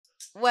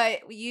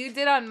what you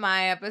did on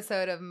my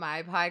episode of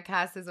my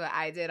podcast is what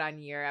I did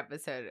on your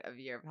episode of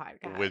your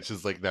podcast. Which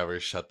is like never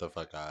shut the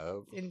fuck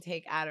up. And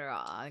take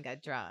Adderall and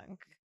get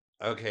drunk.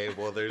 Okay,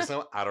 well, there's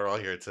no Adderall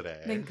here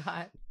today. Thank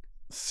God.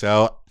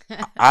 So,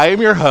 I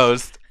am your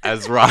host,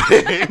 Ezra.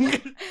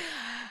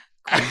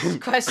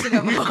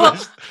 Questionable.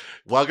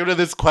 Welcome to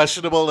this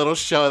questionable little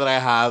show that I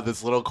have,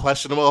 this little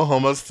questionable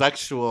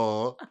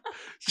homosexual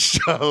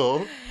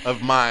show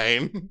of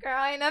mine.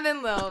 Girl, ain't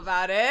nothing little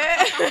about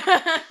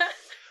it.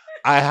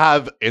 I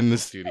have in the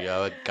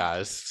studio a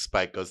guest,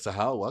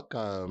 Spikegoestohell.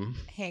 Welcome.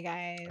 Hey,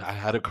 guys. I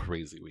had a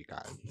crazy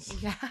weekend.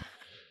 Yeah.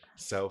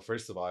 So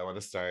first of all, I want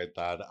to start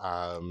that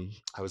I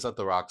was at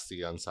the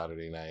Roxy on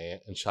Saturday night,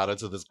 and shout out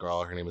to this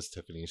girl. Her name is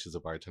Tiffany. She's a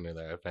bartender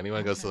there. If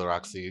anyone goes to the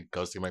Roxy,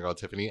 go see my girl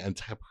Tiffany and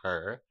tip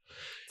her.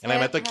 And I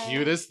met the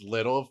cutest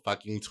little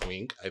fucking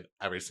twink I've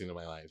ever seen in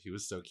my life. He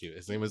was so cute.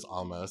 His name is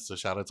Almost. So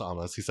shout out to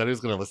Almost. He said he was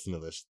gonna listen to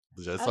this.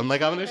 So I'm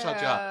like, I'm gonna shout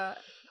you out.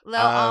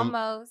 Little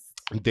Almost.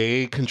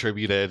 They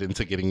contributed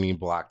into getting me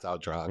blacked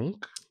out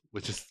drunk,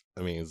 which is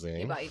amazing.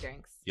 They bought you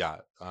drinks. Yeah,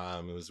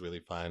 it was really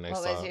fun. What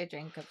was your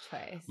drink of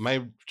choice?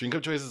 My drink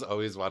of choice is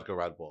always vodka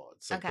Red Bull.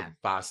 It's like the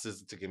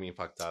fastest to get me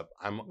fucked up.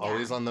 I'm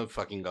always on the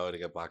fucking go to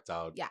get blacked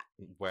out. Yeah,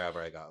 wherever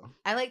I go.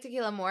 I like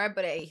tequila more,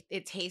 but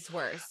it tastes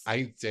worse.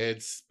 I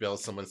did spill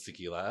someone's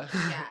tequila.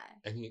 Yeah,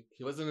 and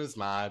he wasn't as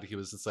mad. He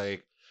was just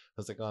like, I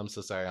was like, oh, I'm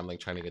so sorry. I'm like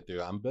trying to get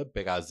through. I'm a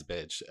big ass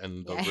bitch,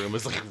 and the room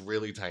was like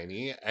really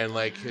tiny, and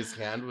like his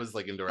hand was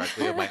like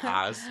indirectly at my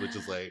ass, which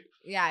is like.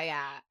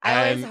 Yeah.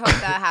 I always hope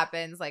that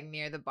happens like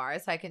near the bar,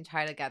 so I can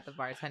try to get the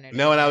bartender.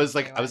 No, and I was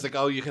like,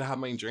 oh, you can have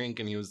my drink,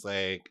 and he was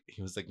like,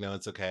 no,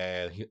 it's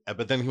okay.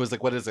 But then he was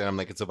like, what is it? I'm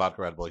like, it's a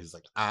vodka Red Bull. He's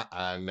like,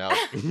 no.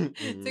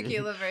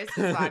 Tequila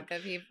versus vodka,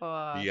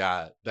 people.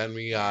 Yeah. Then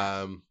we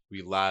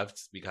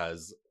left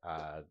because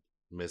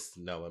Miss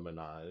Noah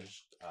Minaj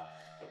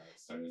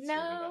started screaming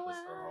at this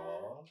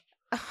girl.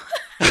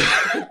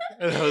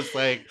 And I was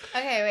like,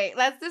 okay, wait,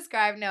 let's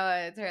describe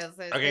Noah to her.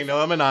 Okay,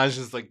 Noah Minaj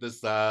is like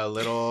this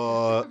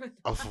little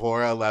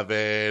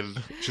 4'11".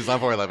 She's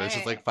not 4'11". Okay.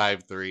 She's like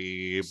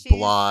 5'3",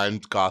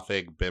 blonde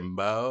gothic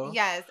bimbo.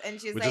 Yes, and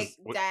she's like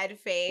dead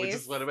face. Which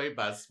is one of my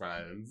best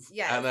friends.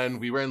 Yes. And then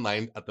we were in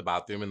line at the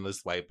bathroom, and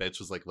this white bitch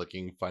was like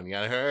looking funny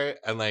at her,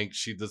 and like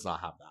she does not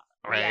have that.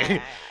 Right?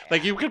 Yeah.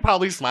 Like, you could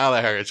probably smile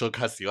at her and she'll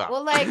cuss you out.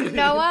 Well, like,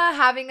 Noah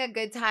having a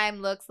good time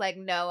looks like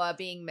Noah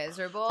being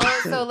miserable.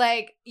 So,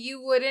 like,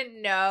 you wouldn't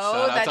know.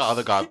 Shout out to all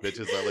the goth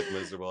bitches that look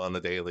miserable on the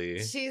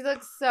daily. She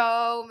looks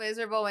so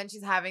miserable when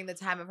she's having the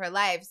time of her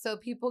life. So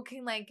people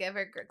can, like, give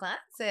her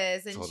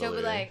glances and she'll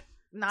be like,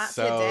 not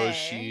today. So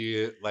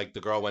she, like,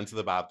 the girl went to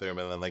the bathroom,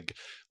 and then, like,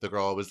 the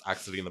girl was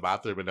exiting the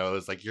bathroom, and Noah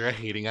was like, you're a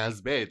hating ass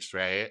bitch,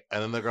 right?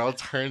 And then the girl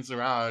turns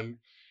around.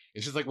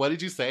 And she's like, what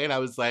did you say? And I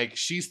was like,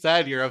 she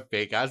said you're a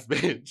fake ass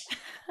bitch.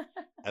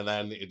 And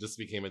then it just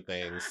became a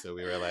thing. So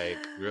we were like,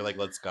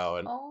 let's go.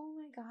 And oh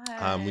my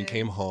God. We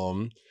came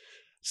home.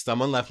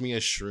 Someone left me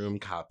a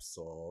shroom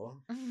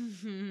capsule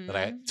that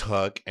I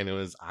took, and it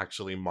was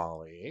actually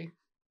Molly.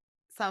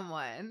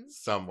 Someone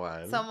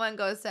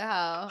goes to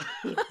hell.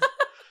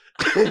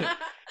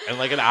 And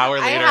like an hour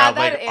later, I'm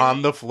like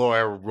on the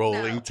floor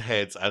rolling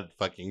tits at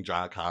fucking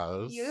Drac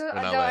House. You don't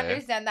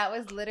understand. That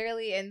was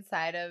literally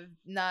inside of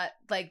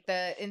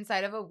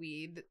inside of a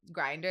weed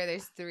grinder.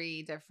 There's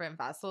 3 different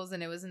vessels,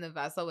 and it was in the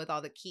vessel with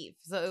all the keef.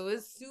 So it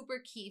was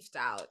super keefed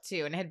out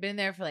too, and it had been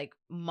there for like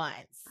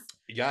months.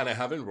 Yeah, and I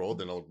haven't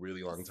rolled in a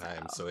really long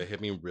time, so it hit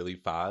me really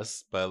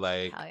fast. But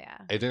like, hell yeah,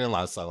 it didn't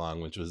last that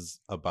long, which was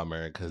a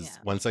bummer because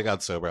once I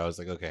got sober, I was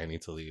like, okay, I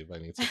need to leave. I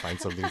need to find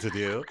something to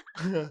do.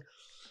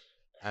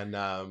 And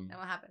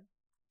what happened?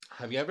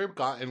 Have you ever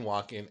gotten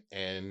walking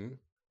in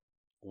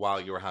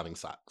while you were having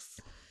sex?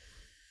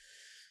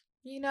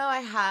 You know,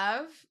 I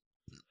have.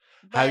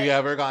 Have you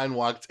ever gotten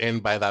walked in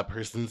by that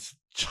person's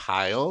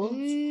child?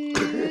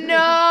 No,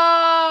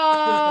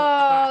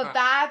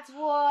 that's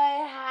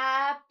what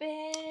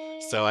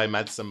happened. So I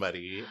met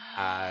somebody,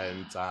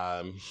 and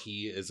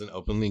he is an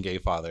openly gay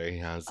father. He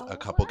has a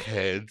couple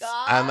kids,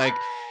 God. And like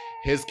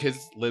his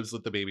kids lives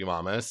with the baby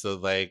mama. So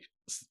like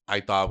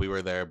I thought we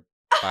were there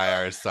by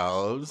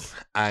ourselves,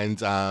 and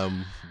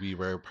we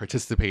were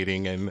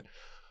participating in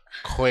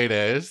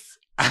coitus,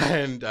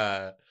 and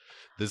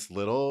this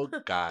little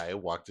guy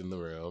walked in the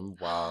room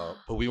but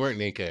we weren't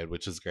naked,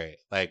 which is great.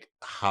 Like,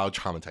 how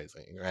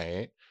traumatizing,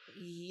 right?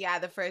 Yeah,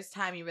 the first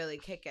time you really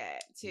kick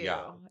it too.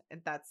 Yeah,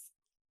 that's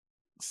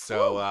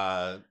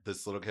so.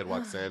 This little kid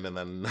walks in, and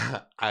then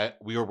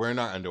we were wearing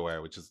our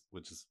underwear, which is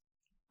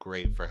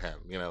great for him.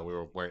 You know, we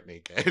weren't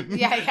naked.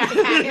 Yeah.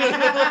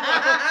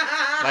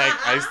 Like,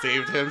 I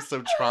saved him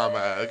some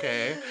trauma,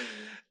 okay?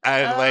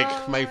 And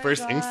like my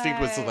first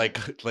instinct was to like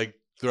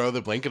throw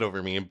the blanket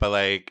over me, but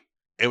like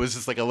it was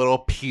just like a little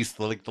piece,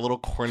 like the little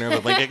corner of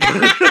the blanket.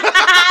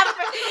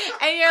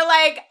 And you're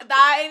like,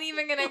 that ain't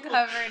even gonna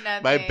cover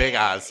nothing. My big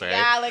ass, right?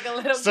 Yeah, like a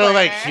little So corner.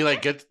 like he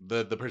like gets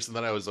the person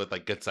that I was with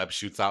like gets up,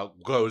 shoots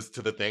out, goes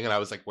to the thing, and I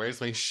was like, where's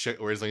my shirt?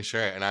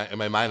 And in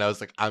my mind I was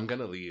like, I'm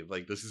gonna leave.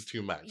 Like, this is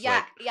too much. Yeah,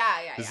 like,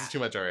 yeah. This is too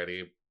much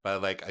already.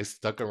 But like I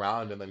stuck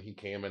around, and then he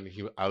came, and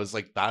I was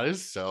like, that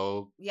is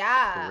so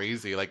Yeah.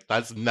 crazy. Like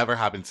that's never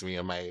happened to me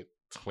in my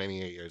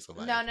 28 years of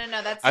No, life. no,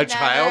 no. That's A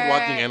child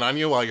walking never. in on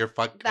you while you're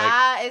like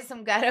That is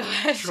some ghetto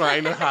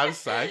trying to have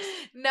sex.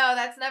 No,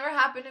 that's never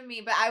happened to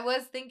me. But I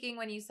was thinking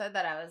when you said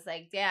that, I was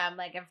like, damn,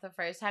 like if the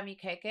first time you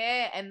kick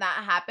it and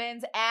that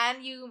happens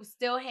and you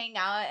still hang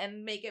out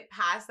and make it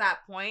past that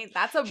point,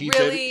 that's a He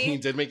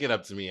did make it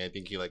up to me. I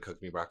think he like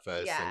cooked me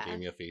breakfast and gave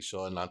me a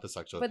facial, and not the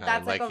sexual But kind.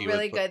 that's like Like a he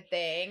really would good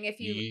thing. If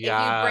you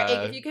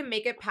yeah. if you can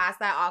make it past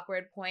that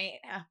awkward point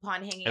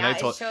upon hanging And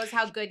out, it shows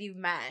how good you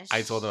mesh.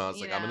 I told him, I was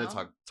like, I'm know?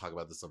 gonna talk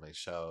about this on my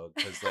show,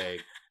 because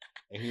like,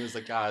 and he was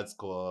like, yeah, it's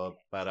cool,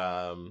 but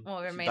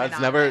Well, remain that's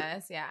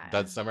anonymous.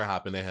 that's never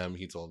happened to him.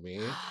 He told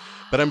me,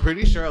 but I'm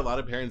pretty sure a lot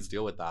of parents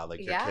deal with that.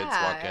 Like your kids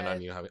walk in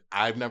on you having.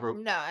 I've never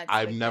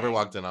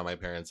walked in on my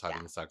parents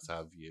having sex.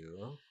 Have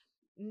you?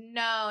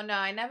 No,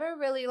 I never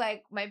really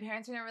like my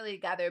parents were never really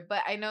together,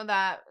 but I know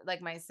that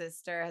like my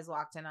sister has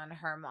walked in on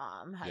her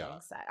mom having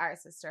sex. Our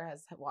sister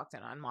has walked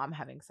in on mom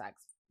having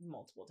sex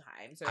multiple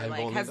times, or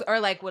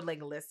would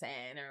like listen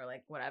or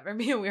like whatever,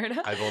 be a weirdo.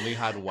 I've only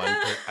had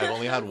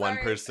one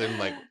person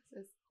like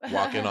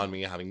walk in on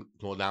me having,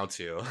 well, now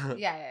two.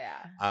 Yeah.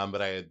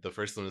 But the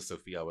first one was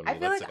Sophia when I we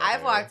feel lived like together.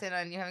 I've walked in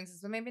on you having sex,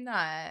 but maybe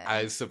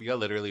not. Sophia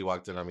literally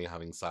walked in on me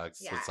having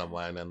sex with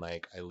someone, and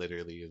like I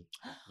literally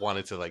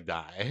wanted to like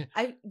die.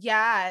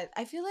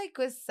 I feel like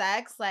with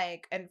sex,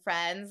 like, and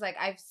friends, like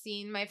I've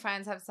seen my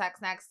friends have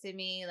sex next to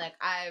me. Like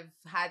I've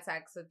had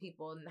sex with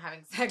people and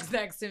having sex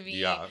next to me.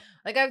 Yeah.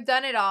 Like I've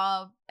done it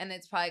all, and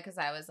it's probably because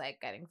I was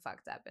like getting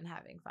fucked up and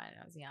having fun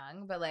when I was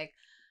young. But like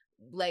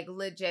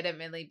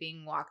legitimately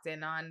being walked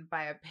in on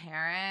by a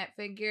parent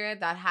figure,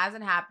 that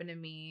hasn't happened to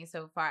me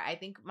so far. I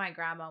think my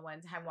grandma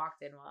one time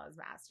walked in while I was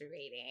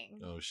masturbating.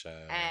 Oh shit.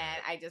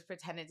 And I just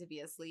pretended to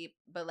be asleep,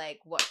 but like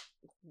what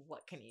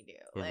can you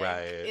do? Like,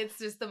 right. It's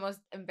just the most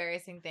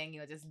embarrassing thing.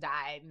 You'll just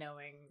die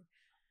knowing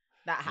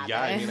that happened.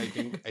 Yeah, I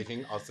mean, I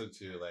think also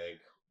too, like,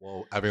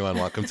 well, everyone,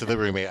 welcome to the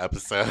roommate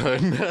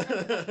episode.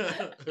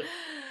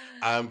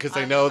 Because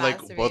I know like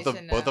both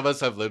of us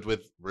have lived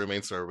with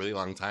roommates for a really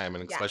long time,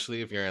 and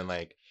especially if you're in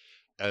like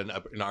an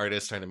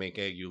artist trying to make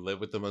it, you live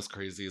with the most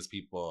craziest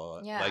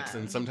people. Yeah. Like,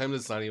 and sometimes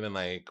it's not even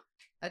like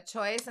a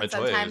choice, and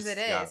sometimes it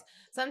is. Yeah.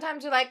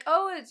 Sometimes you're like,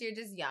 oh, you're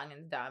just young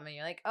and dumb, and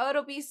you're like, oh,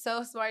 it'll be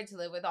so smart to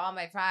live with all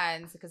my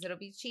friends because it'll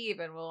be cheap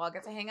and we'll all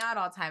get to hang out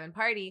all the time and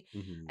party.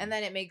 Mm-hmm. And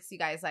then it makes you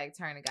guys like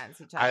turn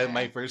against each other.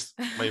 My first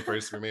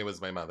roommate was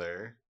my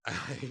mother.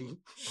 I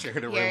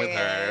shared a room with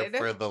her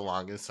for the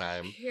longest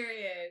time.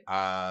 Period.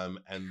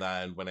 And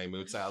then when I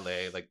moved to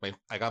LA, like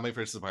I got my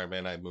first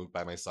apartment, I moved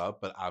by myself,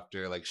 but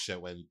after like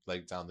shit went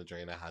like down the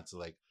drain, I had to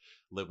like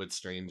live with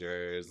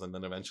strangers, and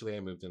then eventually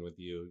I moved in with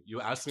you. You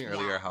asked me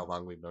earlier how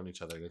long we've known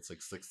each other, and it's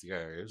like 6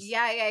 years.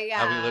 Yeah.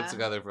 And we lived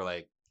together for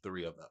like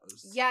 3 of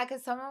those. Yeah,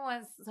 because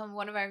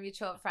one of our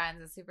mutual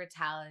friends is super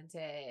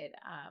talented,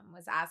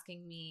 was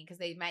asking me, because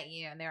they met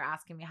you and they were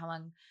asking me how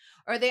long,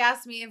 or they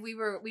asked me if we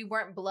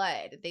weren't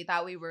blood. They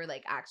thought we were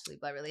like actually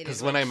blood related.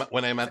 Because when I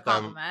met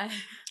them,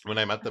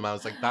 I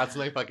was like, that's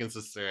my fucking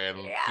sister, and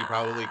he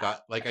probably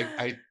got like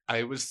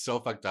I was so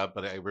fucked up,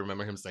 but I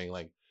remember him saying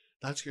like,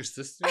 that's your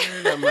sister?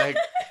 And I'm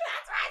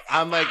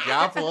like,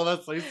 yeah, fool,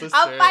 that's my sister.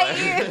 I'll fight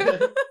you.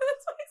 That's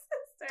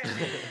my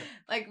sister.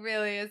 Like,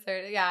 really, it's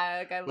her. Yeah,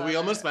 like I love. But we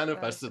almost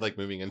manifested like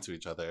moving in with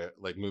each other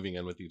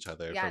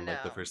from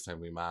like the first time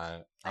we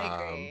met. I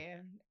agree.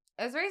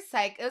 It was very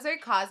It was very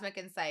cosmic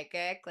and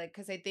psychic, like,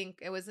 because I think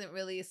it wasn't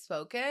really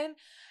spoken,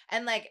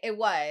 and like it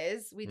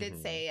was. We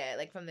did say it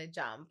like from the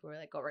jump. We were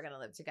like, oh, we're gonna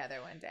live together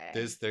one day.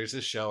 There's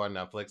a show on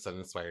Netflix that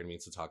inspired me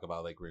to talk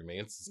about like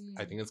roommates.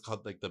 I think it's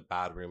called like The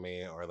Bad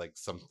Roommate, or like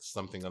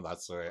something of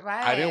that sort.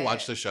 Right. I didn't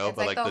watch the show, it's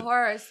but like the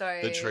horror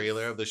story. The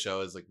trailer of the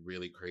show is like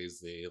really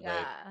crazy. Yeah.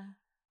 Like,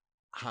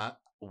 huh?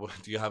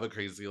 Do you have a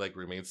crazy like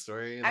roommate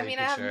story? I mean,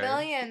 I have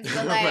millions,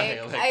 but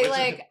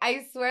like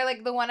I swear,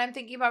 like the one I'm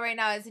thinking about right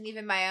now isn't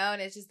even my own.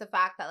 It's just the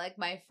fact that like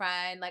my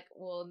friend, like,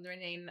 will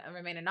remain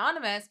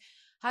anonymous,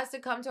 has to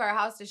come to our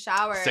house to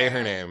shower. Say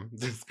her name.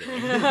 Just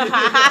kidding.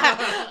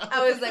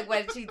 I was like,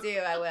 what'd she do?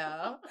 I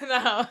will.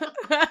 No.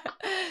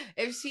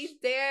 If she's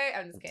there,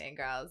 I'm just kidding,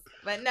 girls.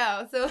 But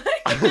no, so like,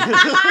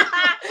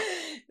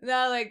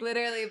 no, like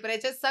literally. But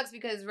it just sucks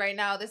because right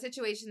now the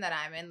situation that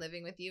I'm in,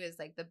 living with you, is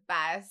like the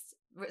best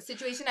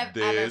situation I've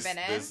ever been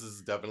in. This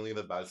is definitely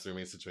the best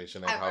roommate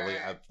situation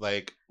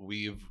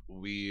we've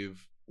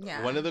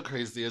one of the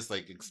craziest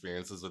like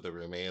experiences with a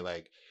roommate.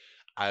 Like,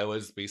 I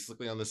was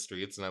basically on the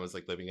streets, and I was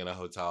like living in a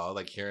hotel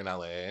like here in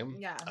LA.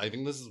 Yeah. I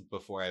think this is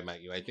before I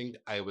met you. I think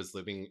I was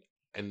living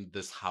in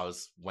this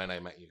house when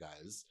I met you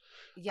guys.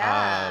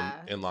 Yeah.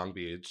 In Long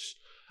Beach.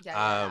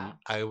 Yeah.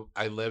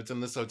 I lived in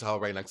this hotel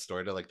right next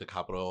door to like the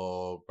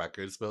Capitol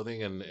Records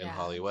building in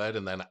Hollywood,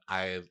 and then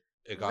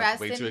it got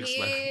way too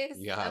expensive.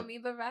 Yeah.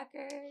 Amoeba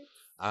Records.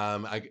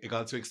 It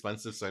got too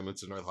expensive, so I moved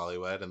to North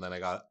Hollywood, and then I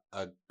got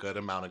a good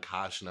amount of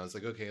cash, and I was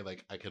like, okay,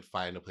 like I could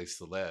find a place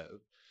to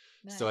live.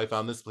 So I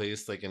found this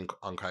place like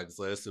on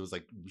Craigslist. It was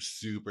like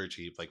super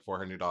cheap, like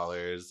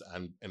 $400,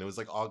 and it was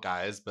like all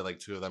guys, but like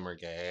two of them were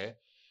gay,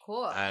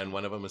 Cool. and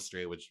one of them was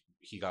straight, which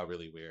he got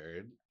really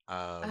weird.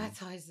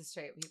 That's always the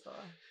straight people.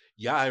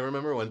 Yeah, I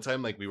remember one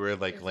time like we were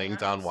like There's laying not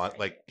down, straight.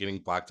 like getting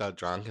blacked out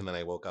drunk, and then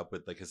I woke up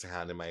with like his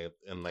hand in my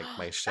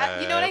my You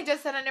shirt. know what I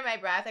just said under my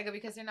breath? I go,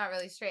 because you're not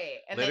really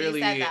straight. And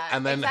Literally, then you said that.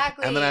 and then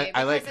exactly. and then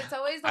I like it's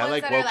always the I ones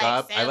like that woke are like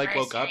up. I like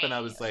woke up and I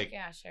straight. was like,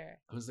 yeah, sure.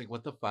 I was like,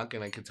 what the fuck?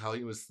 And I could tell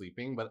he was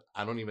sleeping, but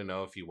I don't even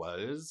know if he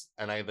was.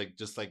 And I like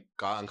just like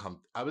got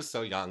uncomfortable. I was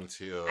so young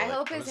too. I like,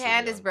 hope I his was so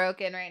hand young. is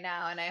broken right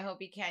now, and I hope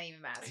he can't even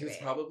masturbate. He's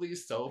probably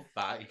so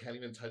fat he can't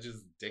even touch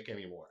his dick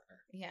anymore.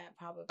 Yeah,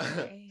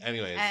 probably.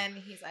 Anyways, and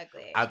he's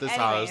ugly. at this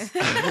house.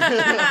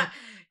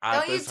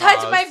 Don't you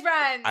touch my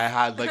friends. I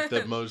had like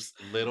the most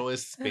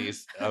littlest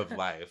space of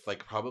life,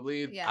 like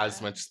probably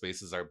as much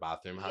space as our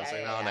bathroom has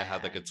right now, and I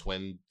had like a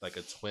twin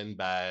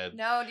bed.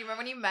 No, do you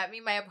remember when you met me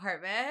in my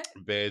apartment?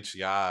 Bitch,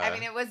 yeah. I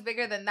mean, it was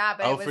bigger than that,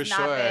 but it was for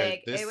not sure.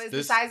 big. It was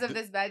the size of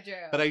this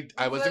bedroom. But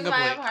I wasn't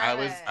complaining. I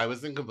was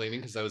wasn't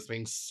complaining because I was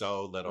paying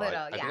so little.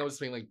 I think I was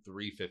paying like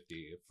 $350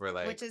 for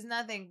like, which is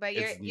nothing. But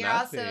you're nothing.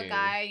 also a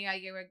guy. Yeah,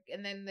 you were,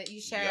 and then you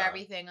share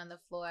everything on the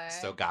floor.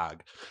 So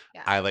gag.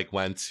 Yeah. I like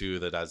went to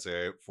the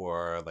desert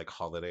for like a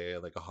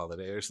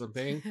holiday or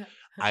something.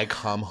 I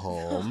come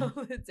home.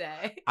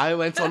 Holiday. I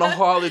went on a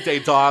holiday,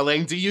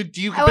 darling. You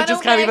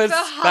bitches can't even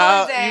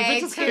spell. You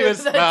bitches can't even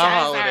spell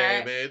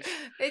holiday, bitch.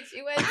 Bitch,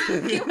 you went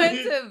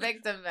to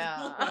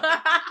Victimville.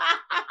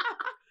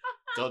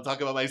 Don't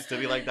talk about my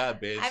city like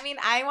that, bitch. I mean,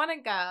 I want to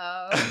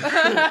go.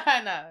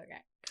 No,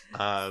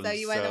 okay. So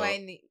you went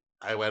away.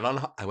 I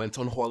went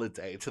on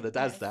holiday to the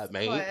desert,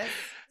 mate.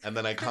 And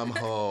then I come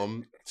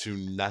home to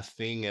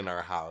nothing in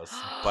our house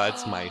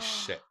but my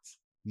shit.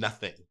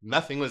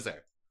 Nothing was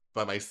there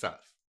but my stuff,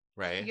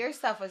 right? Your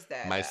stuff was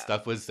there. My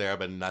stuff was there,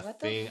 but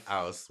nothing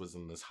else was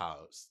in this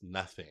house.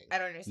 Nothing. I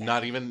don't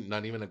understand.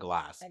 Not even a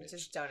glass. I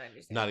just don't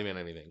understand. Not even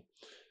anything.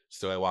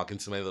 So I walk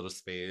into my little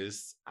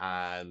space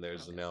and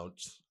there's a note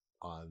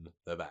on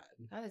the bed.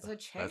 Oh, that's so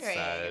triggering.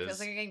 It feels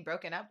like you're getting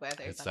broken up with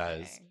or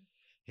something. It says,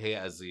 "Hey,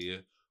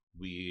 Ezzy,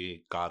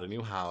 we got a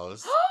new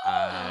house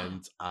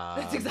and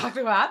that's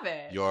exactly what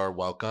happened. You're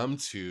welcome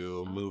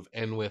to move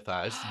in with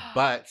us,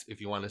 but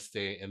if you want to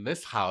stay in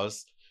this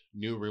house,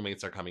 new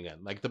roommates are coming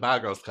in, like the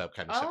Bad Girls Club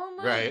kind of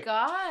shit, right?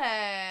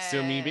 God.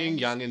 So me being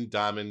young and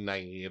dumb and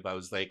naive, I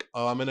was like,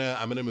 oh, I'm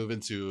gonna move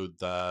into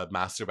the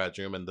master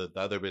bedroom, and the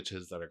other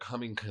bitches that are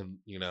coming can,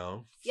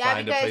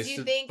 find a place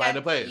find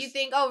a place. You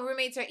think, oh,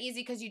 roommates are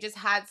easy because you just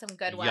had some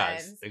good ones.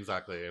 Yes,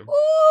 exactly. Ooh,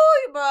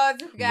 you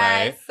both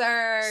guys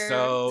served.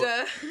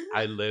 So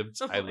I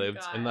lived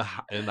in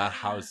that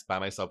house by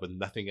myself with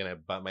nothing in it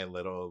but my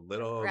little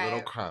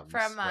crumbs. For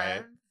a month.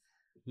 Right?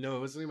 No, it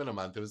wasn't even a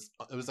month. It was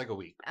like a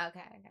week.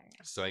 Okay.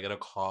 So I get a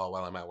call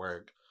while I'm at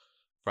work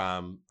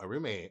from a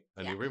roommate,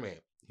 new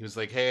roommate. He was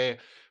like, "Hey,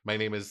 my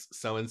name is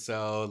so and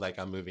so. Like,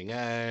 I'm moving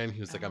in." He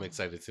was like, "I'm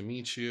excited to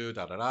meet you."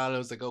 Da da da. And I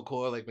was like, "Oh,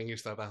 cool. Like, bring your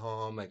stuff at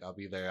home. Like, I'll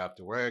be there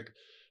after work.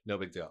 No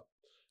big deal."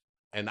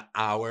 An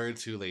hour or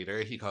two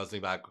later, he calls me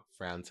back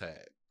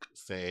frantic,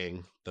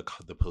 saying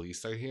the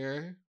police are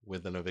here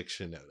with an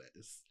eviction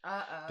notice.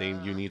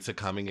 You need to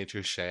come and get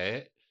your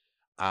shit.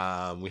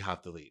 We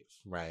have to leave,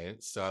 right?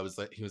 So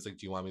he was like,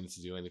 "Do you want me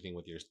to do anything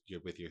with your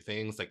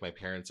things? Like, my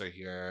parents are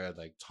here,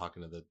 like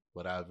talking to the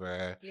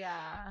whatever."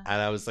 Yeah.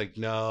 And I was like,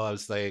 "No." I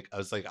was like,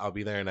 "I'll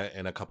be there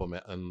in a couple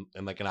minutes,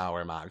 in like an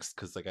hour max,"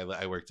 because like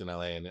I worked in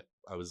LA and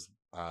I was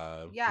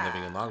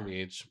living in Long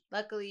Beach.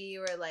 Luckily,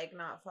 you were like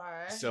not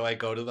far. So I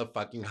go to the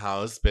fucking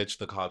house, bitch.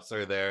 The cops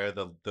are there.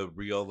 The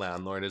real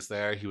landlord is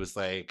there. He was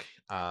like,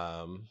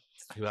 I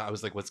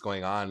was like, "What's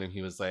going on?" And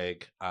he was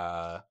like,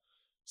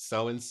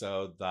 so and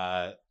so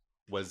that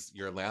was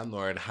your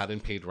landlord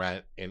hadn't paid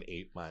rent in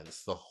 8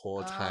 months, the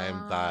whole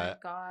time that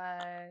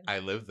I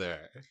lived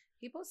there.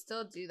 People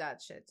still do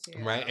that shit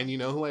too, right? And you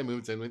know who I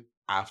moved in with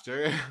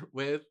after?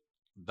 With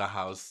the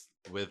house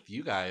with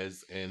you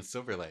guys in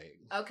Silver Lake.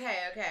 Okay.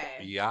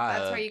 Yeah,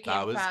 that's where you came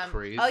from. That was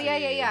crazy. Oh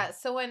yeah.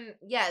 So when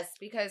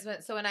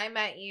I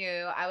met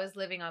you, I was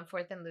living on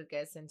 4th and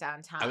Lucas in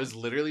downtown. I was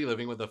literally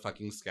living with a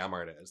fucking scam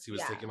artist. He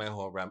was taking my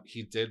whole rent.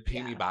 He did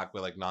pay me back,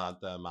 but like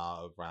not the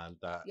amount of rent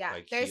that. Yeah,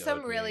 like, there's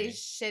some really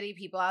shitty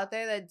people out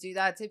there that do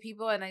that to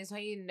people, and I just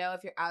want you to know,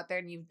 if you're out there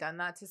and you've done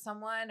that to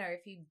someone, or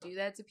if you do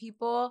that to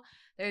people,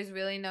 there's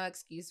really no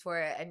excuse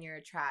for it, and you're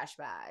a trash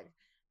bag.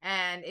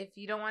 And if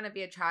you don't want to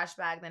be a trash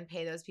bag, then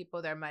pay those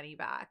people their money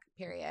back,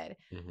 period.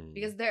 Mm-hmm.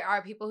 Because there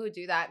are people who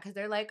do that because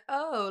they're like,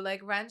 oh,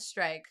 like rent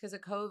strike because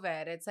of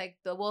COVID. It's like,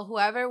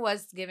 whoever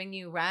was giving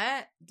you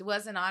rent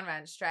wasn't on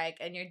rent strike,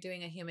 and you're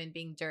doing a human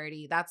being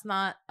dirty. That's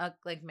not a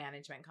like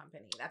management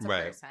company. That's a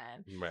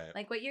person. Right.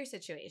 Like what your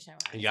situation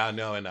was. Yeah,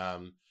 no,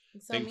 and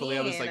so thankfully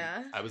I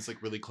was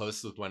like really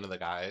close with one of the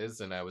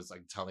guys, and I was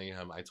like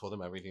I told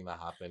him everything that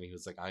happened. He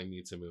was like, I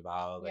need to move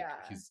out. Like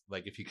he's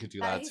like, if he could do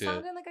that he too. He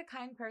sounded like a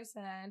kind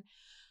person.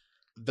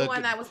 The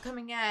one that was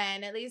coming in.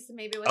 At least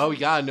maybe it was. Oh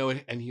yeah, no,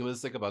 and he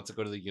was like about to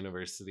go to the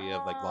University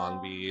of like Long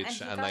And Beach,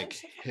 he and got like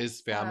shit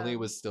his family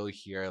was still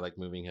here, like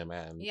moving him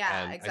in.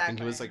 Yeah, And I think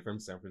he was like from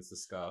San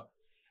Francisco,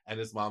 and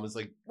his mom was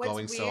like What's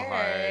going so weird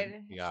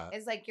hard. Yeah,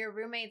 is like your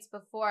roommates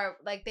before,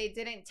 like they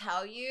didn't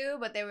tell you,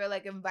 but they were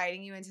like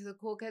inviting you into the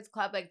cool kids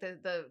club, like the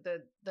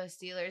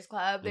Steelers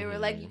club. They were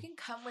like, you can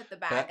come with the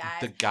bad but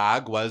guys. the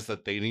gag was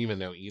that they didn't even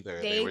know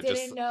either. They were didn't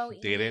just know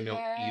they didn't know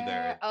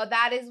either. Oh,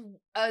 that is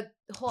a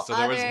whole. So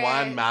there was other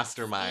one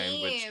mastermind,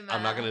 scheme. which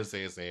I'm not gonna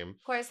say his name.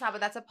 Of course not,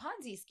 but that's a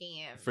Ponzi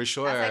scheme. For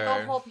sure. That's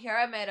like a whole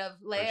pyramid of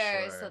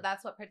layers. Sure. So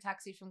that's what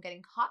protects you from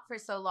getting caught for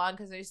so long,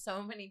 because there's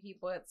so many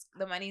people. It's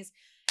the money's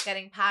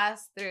getting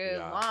passed through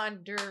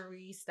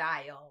laundry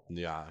style.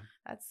 Yeah.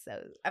 That's so.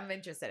 I'm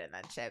interested in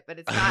that shit, but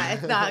it's not.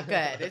 It's not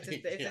good. It's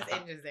just. It's just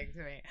interesting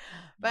to me.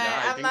 But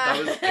yeah, I'm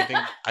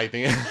not. I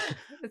think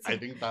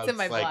that's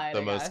like blood,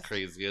 the most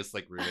craziest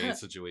like roommate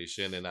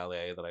situation in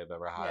LA that I've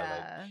ever had.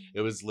 Yeah. Like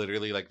it was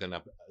literally like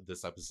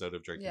this episode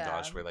of Drake and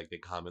Josh where like they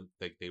come and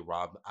like they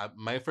rob.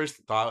 My first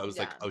thought I was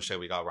like, oh shit,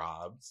 we got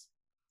robbed.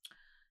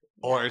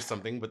 Or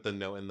something, but the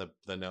note in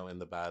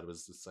the bed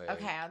was just like,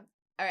 okay,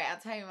 all right, I'll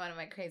tell you one of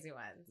my crazy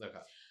ones. Okay.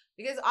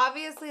 Because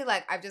obviously,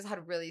 like, I've just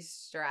had really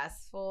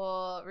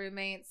stressful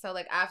roommates. So,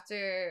 like,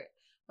 after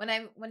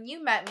when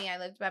you met me, I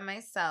lived by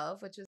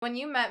myself, when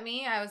you met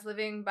me, I was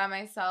living by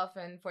myself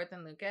in 4th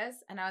and Lucas,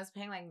 and I was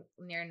paying like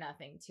near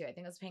nothing too. I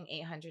think I was paying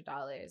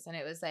 $800, and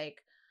it was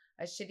like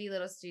a shitty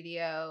little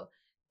studio.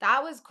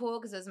 That was cool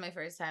because it was my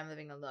first time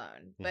living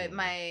alone. But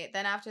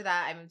then after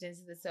that, I moved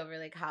into the Silver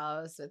Lake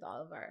house with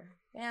all of our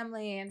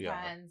family and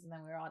friends, and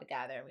then we were all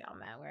together, and we all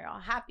met, we were all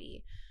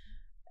happy.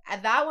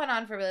 And that went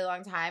on for a really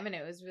long time, and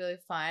it was really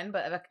fun.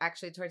 But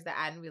actually, towards the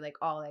end, we like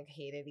all like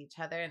hated each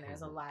other, and there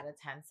was a lot of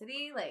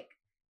tensity. Like,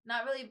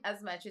 not really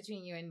as much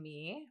between you and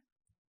me,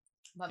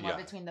 but more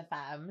between the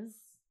femmes.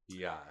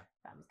 Yeah,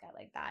 femmes got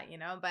like that, you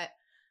know. But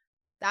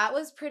that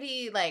was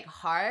pretty like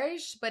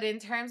harsh. But in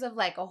terms of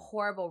like a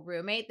horrible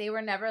roommate, they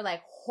were never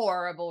like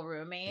horrible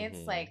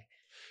roommates. Like.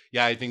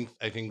 Yeah, I think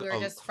we were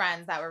just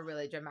friends that were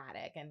really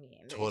dramatic and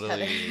mean.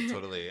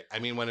 Totally. I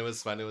mean, when it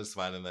was fun,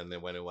 and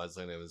then when it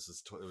wasn't, it was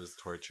just it was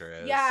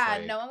torturous. Yeah,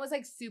 like, no one was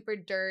like super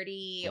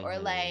dirty or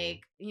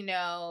like, you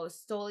know,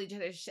 stole each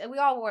other's shit. We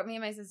all wore, me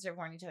and my sister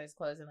worn each other's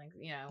clothes, and like,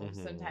 you know,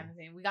 sometimes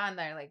we got in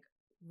their like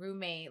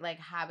roommate like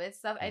habit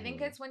stuff. I think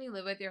it's when you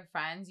live with your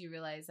friends, you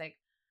realize like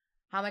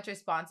how much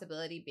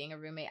responsibility being a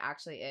roommate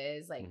actually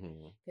is, like,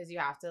 because you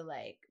have to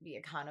like be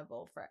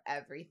accountable for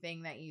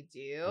everything that you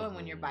do, and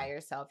when you're by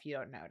yourself, you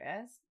don't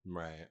notice.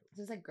 Right.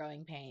 So it's like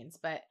growing pains.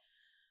 But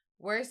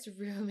worst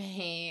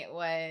roommate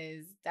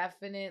was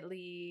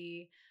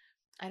definitely.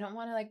 I don't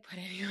want to like put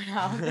anyone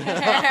out there,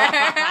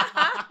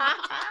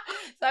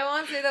 so I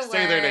won't say the worst.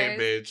 Say their name,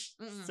 bitch.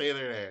 Say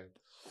their name.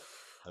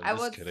 I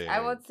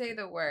would say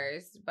the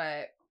worst,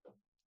 but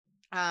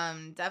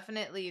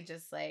definitely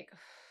just like.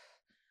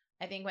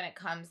 I think when it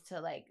comes to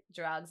like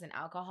drugs and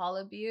alcohol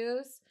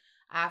abuse,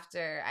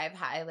 after I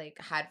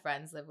had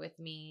friends live with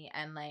me,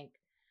 and like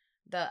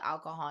the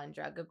alcohol and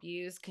drug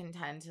abuse can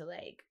tend to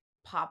like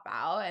pop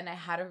out. And I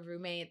had a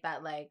roommate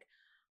that like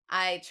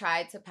I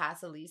tried to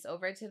pass a lease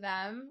over to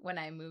them when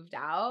I moved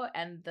out,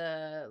 and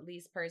the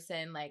lease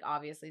person like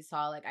obviously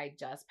saw like I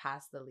just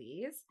passed the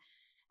lease.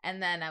 And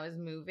then I was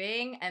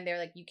moving, and they were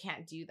like, you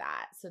can't do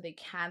that. So they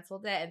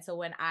canceled it. And so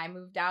when I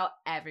moved out,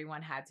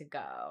 everyone had to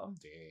go.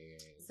 Dang.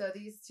 So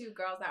these two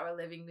girls that were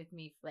living with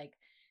me, like,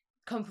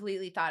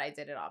 completely thought I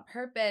did it on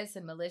purpose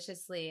and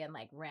maliciously, and,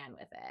 like, ran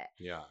with it.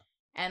 Yeah.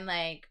 And,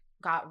 like,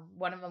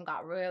 one of them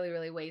got really,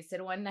 really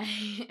wasted one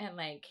night and,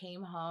 like,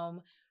 came home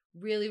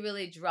really,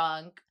 really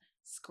drunk,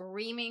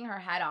 screaming her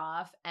head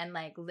off, and,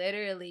 like,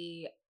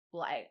 literally,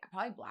 like,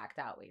 probably blacked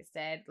out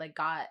wasted, like,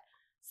 got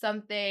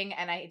something,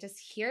 and I just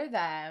hear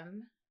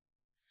them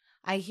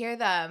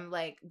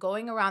like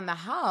going around the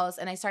house,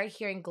 and I started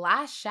hearing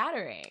glass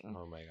shattering.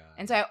 Oh my god.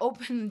 And so I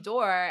open the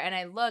door and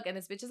I look, and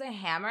this bitch has a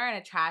hammer and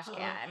a trash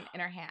can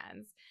in her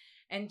hands,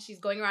 and she's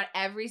going around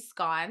every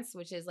sconce,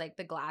 which is like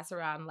the glass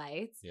around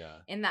lights,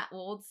 in that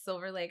old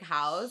Silver Lake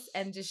house,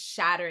 and just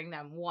shattering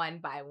them one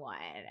by one,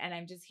 and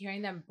I'm just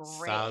hearing them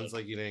break. Sounds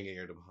like you didn't get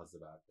your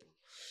deposit back.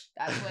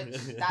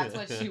 That's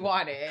what she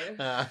wanted.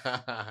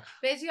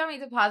 Bitch, you got me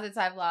deposits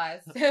I've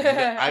lost.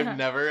 I've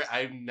never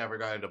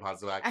gotten a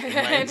deposit back in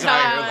my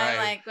entire life.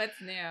 Like, what's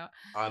new?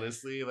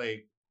 Honestly,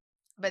 like,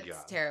 but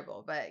it's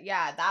terrible. But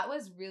yeah, that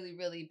was really,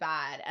 really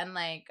bad. And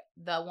like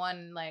the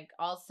one, like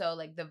also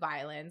like the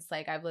violence.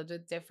 Like I've lived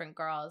with different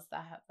girls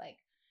that have like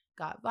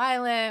got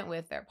violent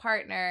with their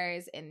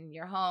partners in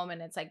your home,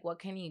 and it's like, what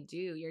can you do?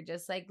 You're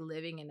just like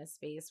living in a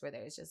space where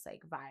there's just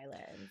like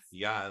violence.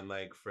 Yeah, and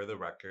like for the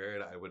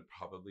record, I would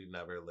probably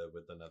never live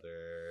with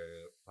another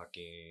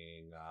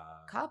fucking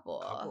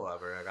couple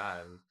ever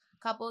again.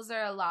 Couples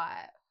are a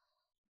lot.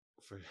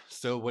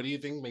 So what do you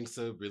think makes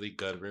a really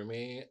good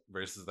roommate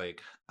versus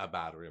like a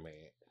bad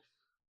roommate?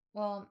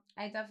 Well,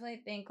 I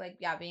definitely think like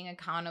yeah, being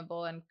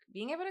accountable and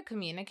being able to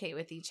communicate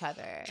with each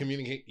other.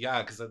 Communicate,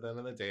 yeah, because at the end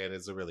of the day, it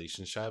is a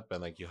relationship,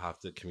 and like you have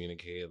to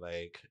communicate,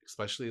 like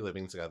especially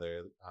living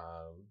together.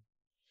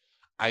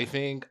 I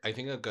think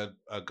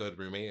a good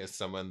roommate is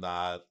someone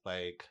that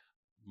like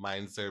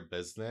minds their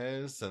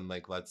business and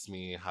like lets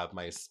me have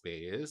my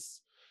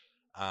space,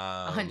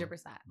 100%.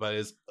 but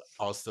is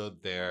also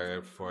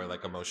there for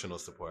like emotional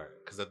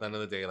support. Because at the end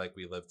of the day, like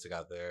we live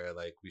together,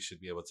 like we should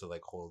be able to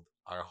like hold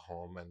our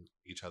home and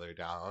each other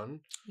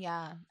down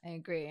Yeah, I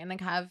agree. And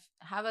like have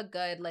a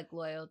good like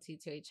loyalty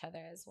to each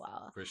other as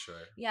well. for sure.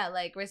 Yeah,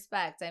 like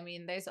respect. I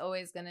mean, there's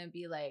always going to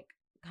be like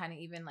kind of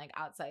even like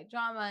outside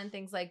drama and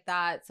things like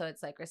that. So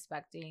it's like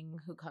respecting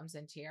who comes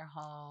into your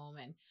home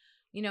and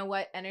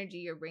what energy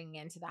you're bringing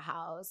into the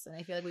house. And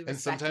I feel like we And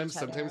respect each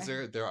sometimes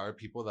other. there are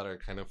people that are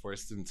kind of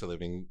forced into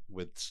living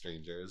with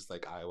strangers,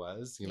 like I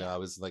was. Yeah. I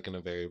was like in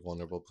a very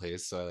vulnerable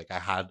place, so like I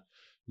had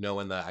no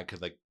one that I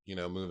could like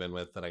move in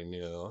with that I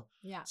knew.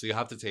 Yeah. So you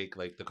have to take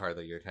like the card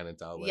that you're kind of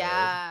dealt with,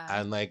 Yeah.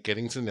 and like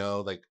getting to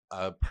know like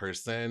a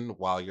person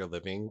while you're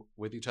living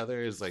with each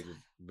other is like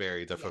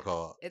very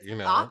difficult. It's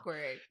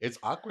awkward It's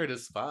awkward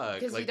as fuck.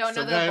 because you Like don't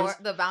know sometimes,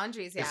 the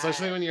boundaries yet.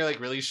 especially when you're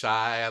like really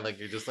shy and like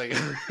you're just like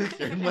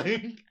you're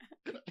like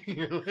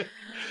you're like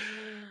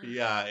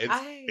yeah,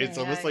 it's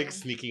almost like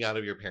sneaking out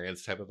of your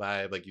parents type of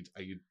vibe. Like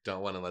you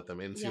don't want to let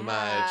them in too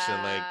much,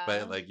 and like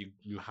but like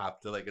you have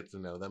to like get to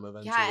know them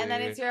eventually. Yeah, and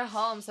then it's your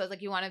home, so it's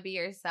like you want to be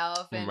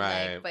yourself, and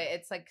right. like, but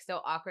it's like so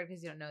awkward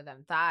because you don't know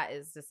them. That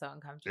is just so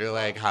uncomfortable. You're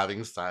like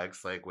having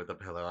sex like with a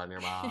pillow on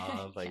your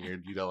mouth, like you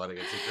don't want to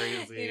get too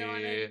crazy. You don't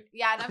wanna,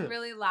 yeah, and I'm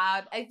really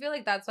loud. I feel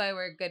like that's why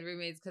we're good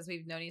roommates because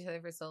we've known each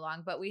other for so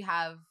long, but we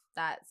have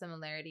that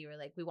similarity where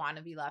like we want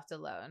to be left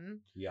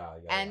alone. Yeah.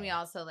 And we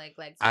also like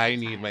I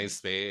need my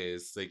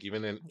space. Like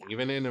even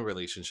in a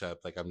relationship,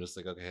 like I'm just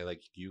like, okay,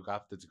 like you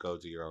have to go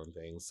do your own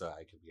thing so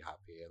I can be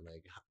happy and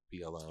like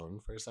be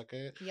alone for a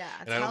second. Yeah.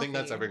 And I don't think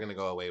that's ever gonna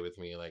go away with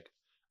me. Like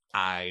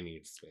I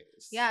need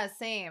space. Yeah,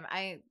 same.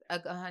 I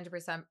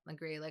 100%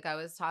 agree. Like I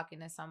was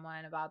talking to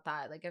someone about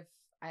that. Like if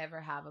I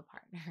ever have a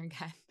partner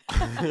again.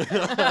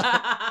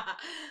 I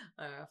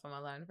don't know if I'm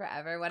alone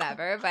forever,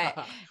 whatever. But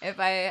if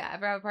I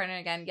ever have a partner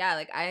again, yeah,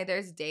 like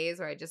there's days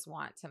where I just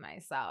want to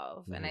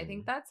myself. And I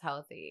think that's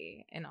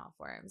healthy in all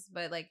forms.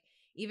 But like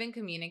even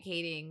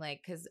communicating,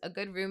 like, because a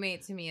good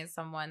roommate to me is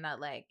someone that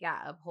like, yeah,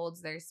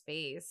 upholds their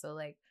space. So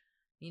like,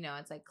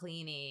 it's like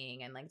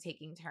cleaning and like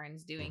taking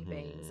turns doing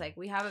things. Like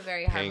we have a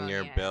very paying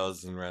harmonious. your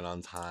bills and rent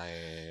on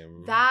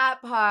time. That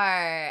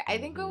part. I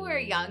think when we were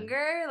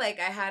younger, like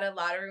I had a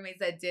lot of roommates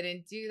that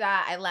didn't do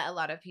that. I let a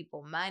lot of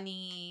people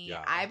money.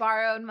 Yeah. I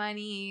borrowed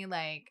money.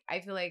 Like I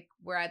feel like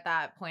we're at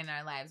that point in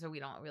our lives where we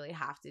don't really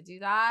have to do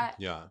that.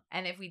 Yeah.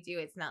 And if we do,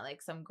 it's not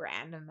like some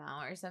grand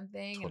amount or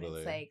something. Totally. And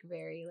it's like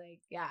very like,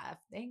 yeah,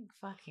 thank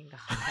fucking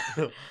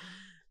God.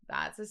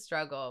 That's a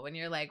struggle when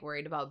you're like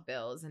worried about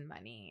bills and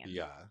money. And,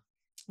 yeah.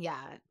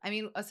 Yeah. I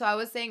mean, so I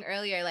was saying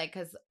earlier, like,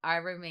 because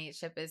our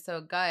roommateship is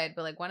so good,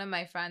 but like one of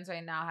my friends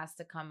right now has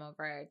to come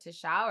over to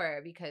shower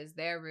because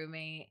their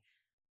roommate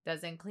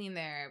doesn't clean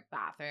their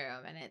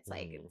bathroom and it's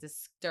like a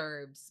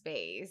disturbed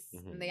space.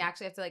 And they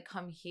actually have to like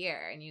come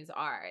here and use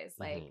ours.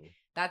 Like,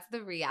 that's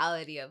the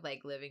reality of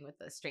like living with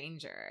a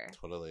stranger.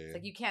 Totally. It's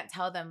like you can't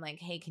tell them like,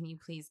 hey, can you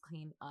please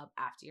clean up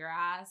after your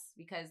ass?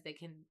 Because they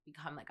can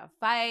become like a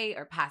fight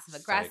or passive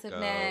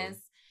aggressiveness.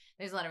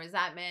 There's a lot of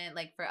resentment.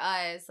 Like for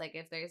us, like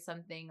if there's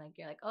something like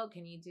you're like, oh,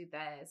 can you do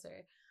this?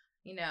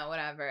 Or,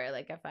 whatever.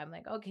 Like if I'm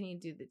like, oh, can you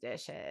do the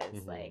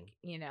dishes? Like,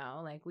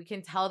 like we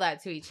can tell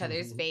that to each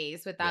other's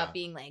face without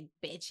being like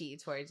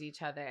bitchy towards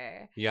each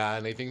other. Yeah.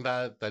 And I think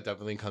that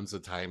definitely comes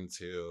with time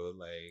too.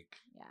 Like,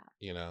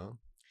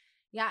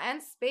 Yeah.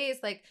 And space.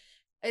 Like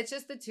it's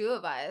just the two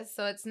of us.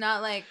 So it's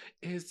not like.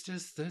 It's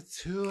just the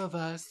two of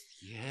us.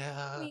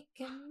 Yeah. We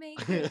can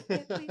make it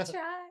if we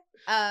try.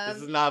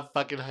 This is not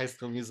fucking High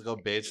School Musical,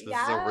 bitch. This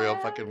is a real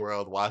fucking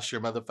world. Wash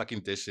your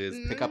motherfucking dishes.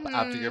 Pick up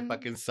after your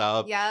fucking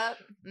self. Yep.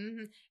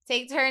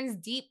 Take turns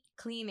deep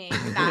cleaning.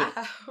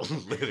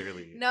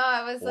 Literally. No,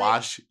 I was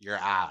wash your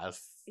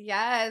ass.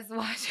 Yes,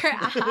 wash your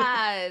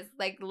ass.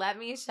 Like, let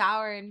me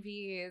shower in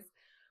peace.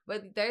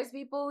 But there's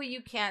people who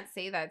you can't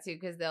say that to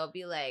because they'll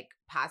be like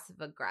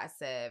passive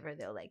aggressive or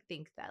they'll like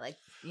think that like,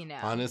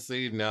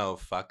 Honestly, no,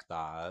 fuck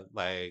that.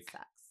 Like,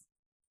 sucks.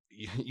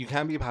 You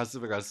can't be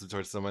passive aggressive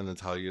towards someone and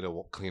tell you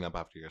to clean up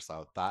after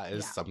yourself. That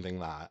is something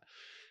that,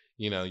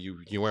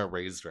 you weren't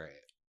raised right.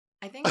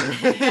 I think,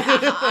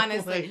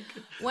 honestly,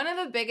 one of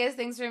the biggest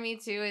things for me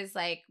too is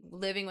like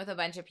living with a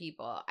bunch of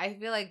people. I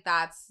feel like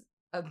that's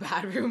a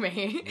bad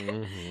roommate.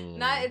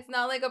 It's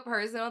not like a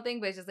personal thing,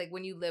 but it's just like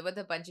when you live with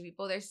a bunch of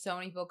people, there's so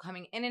many people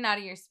coming in and out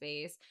of your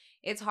space.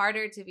 It's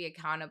harder to be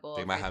accountable.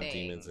 They might have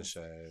demons and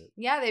shit.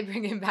 Yeah, they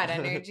bring in bad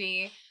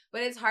energy.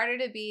 But it's harder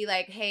to be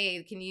like,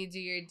 hey, can you do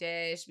your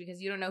dish?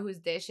 Because you don't know whose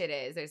dish it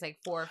is. There's like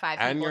 4 or 5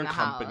 people in the house. And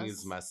your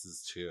company's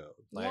messes too.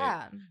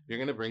 Like, you're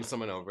going to bring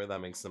someone over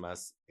that makes a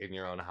mess in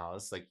your own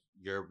house. Like,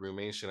 your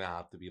roommate shouldn't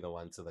have to be the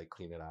one to like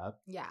clean it up.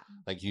 Yeah.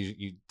 Like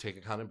you take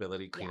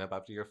accountability, clean Yeah. up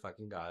after your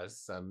fucking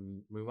guests,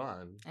 and move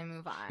on. And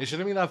move on. It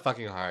shouldn't be that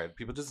fucking hard.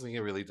 People just make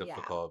it really Yeah.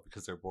 difficult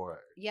because they're bored.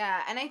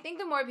 Yeah, and I think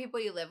the more people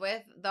you live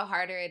with, the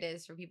harder it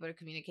is for people to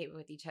communicate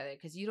with each other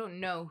because you don't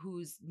know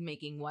who's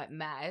making what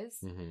mess.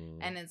 Mhm.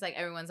 And it's like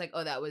everyone's like,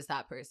 oh, that was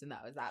that person,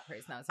 that was that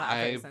person, that was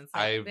that person. It's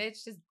like,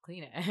 bitch, just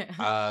clean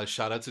it.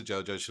 Shout out to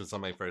JoJo. She was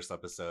on my first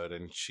episode,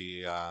 and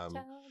she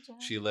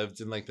JoJo.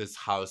 lived in like this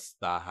house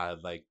that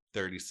had like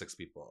 36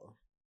 people.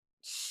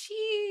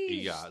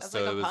 Sheesh. Yeah, That's so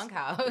like it a was, punk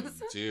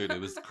house. dude, it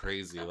was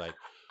crazy. Like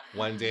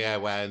one day I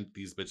went,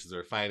 these bitches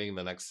were fighting.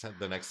 The next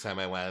time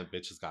I went,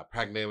 bitches got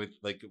pregnant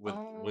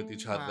with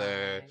each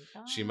other.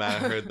 She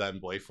met her then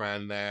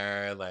boyfriend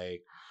there.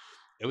 Like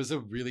it was a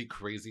really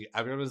crazy.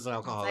 Everyone was an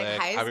alcoholic.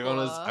 Like everyone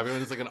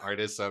was like an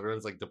artist, so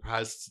everyone's like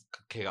depressed,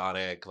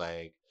 chaotic,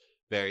 like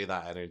very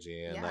that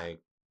energy, and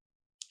like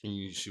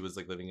she was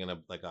like living in a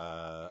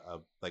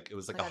it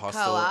was like a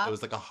hostel. Co-op? It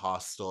was like a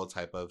hostel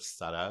type of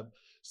setup.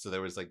 So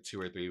there was like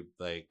 2 or 3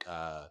 like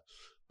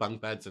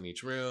bunk beds in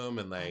each room,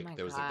 and like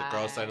there was like the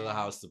girl side of the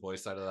house, the boy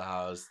side of the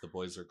house. The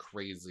boys are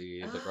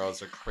crazy, the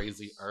girls are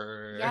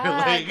crazier. Yeah,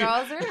 like,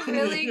 girls are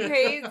really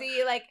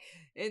crazy. Like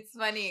it's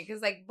funny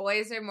because like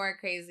boys are more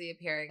crazy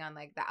appearing on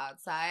like the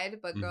outside,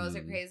 but girls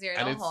are crazier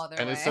the whole other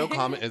way. It's so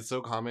common. It's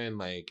so common,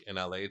 like in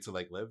LA, to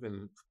like live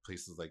in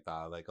places like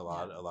that. Like a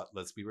lot.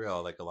 Let's be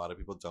real. Like a lot of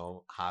people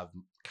don't have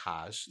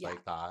cash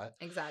like that.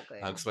 Exactly.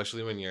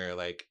 Especially when you're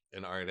like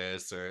an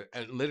artist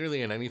and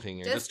literally in anything,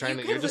 you're just trying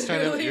to make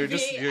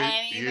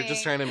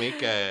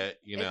it.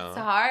 You know, it's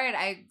hard.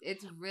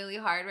 It's really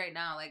hard right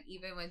now. Like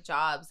even with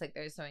jobs, like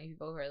there's so many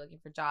people who are looking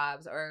for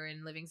jobs or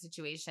in living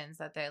situations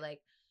that they're like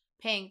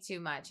paying too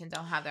much and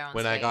don't have their own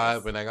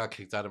space. When I got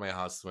kicked out of my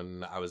house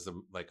when I was a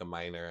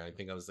minor, I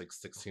think I was like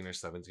 16 or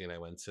 17. I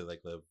went to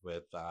like live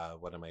with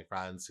one of my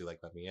friends who like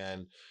let me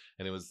in,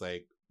 and it was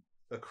like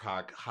a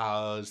crack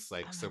house,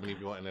 like so many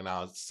people in and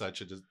out,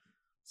 such a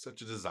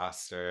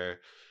disaster.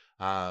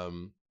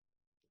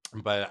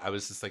 But I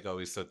was just like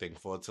always so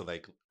thankful to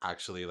like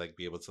actually like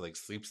be able to like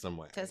sleep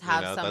somewhere. Just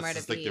have somewhere that's to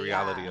just be, like the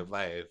reality of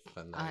life.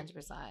 And like,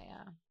 100%,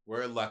 yeah.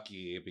 We're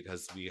lucky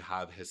because we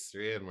have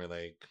history and we're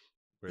like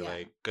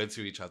good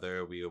to each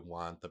other. We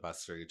want the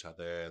best for each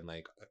other, and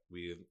like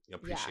we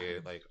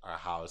appreciate like our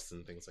house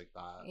and things like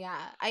that. Yeah,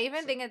 I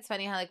even think it's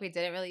funny how like we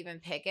didn't really even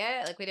pick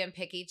it. Like we didn't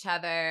pick each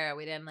other.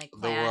 We didn't like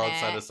plan the world it.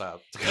 set us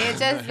up. It's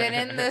just been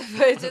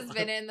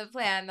in the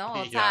plan the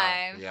whole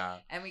time. Yeah,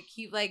 and we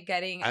keep like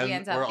getting. And we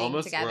end up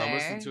being together. We're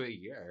almost into a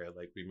year.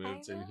 Like we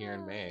moved in here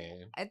in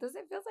May. It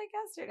doesn't feel like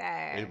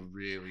yesterday. It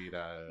really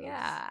does.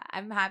 Yeah,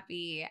 I'm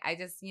happy. I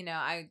just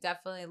I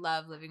definitely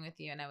love living with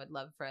you, and I would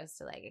love for us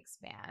to like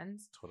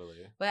expand. Totally.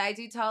 But I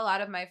do tell a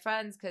lot of my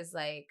friends because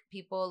like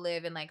people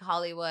live in like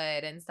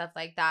Hollywood and stuff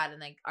like that, and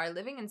like are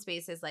living in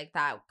spaces like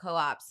that,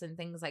 co-ops and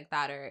things like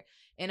that, or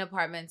in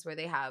apartments where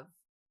they have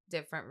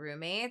different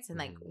roommates and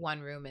like one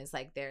room is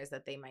like theirs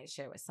that they might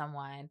share with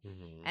someone,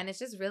 and it's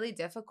just really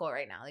difficult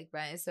right now. Like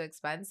rent is so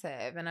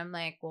expensive, and I'm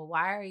like, well,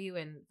 why are you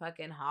in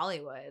fucking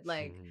Hollywood?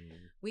 Like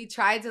we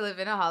tried to live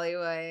in a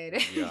Hollywood,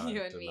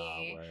 you and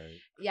me.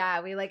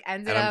 Yeah, we like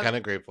ended up. I'm kind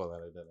of grateful that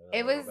I did it.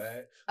 It was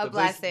a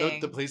blessing.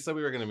 The place that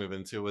we were gonna move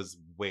into was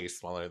way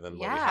smaller than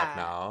what we have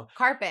now.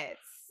 Carpets.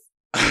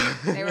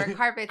 There were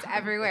carpets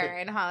everywhere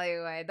in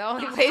Hollywood. The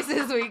only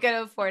places we could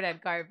afford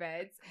had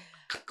carpets.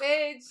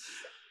 Bitch.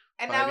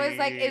 And I was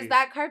like, is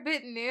that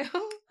carpet new?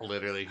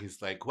 Literally,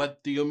 he's like,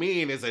 what do you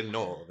mean? Is it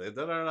no? It's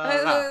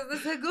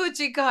a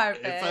Gucci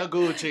carpet. It's a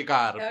Gucci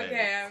carpet.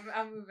 Okay,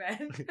 I'm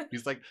moving.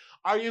 He's like,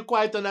 are you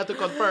quite an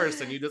ethical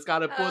person? You just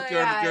gotta put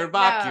your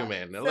vacuum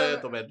in a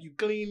little bit. You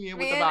clean it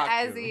with the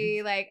vacuum.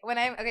 Ezzy, like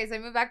so I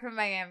moved back from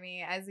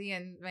Miami. Ezzy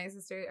and my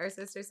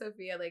sister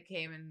Sophia like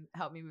came and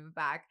helped me move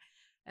back.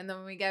 And then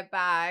when we get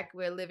back,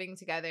 we're living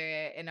together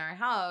in our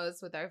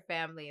house with our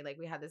family. Like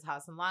we had this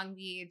house in Long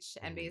Beach,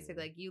 and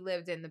basically like you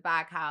lived in the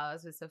back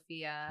house with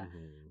Sophia,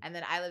 and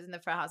then I lived in the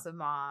front house with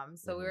Mom.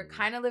 So we were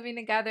kind of living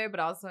together,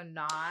 but also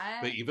not.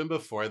 But even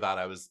before that,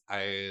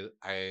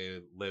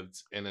 I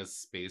lived in a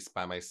space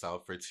by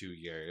myself for 2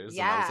 years.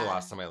 Yeah. And that was the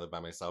last time I lived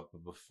by myself.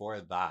 But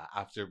before that,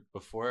 after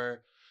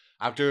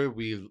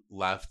we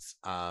left,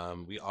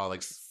 we all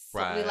like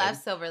spread. We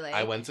left Silver Lake.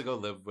 I went to go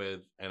live with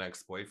an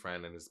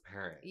ex-boyfriend and his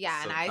parents.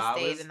 Yeah, so and I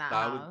stayed in that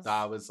house.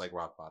 That was like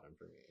rock bottom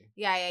for me.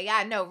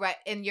 Yeah. No, right.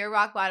 And your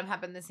rock bottom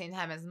happened the same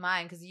time as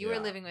mine because you were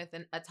living with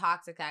a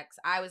toxic ex.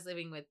 I was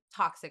living with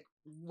toxic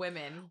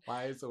women.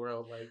 Why is the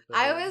world like this?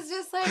 I was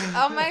just like,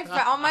 all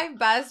my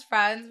best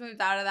friends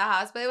moved out of the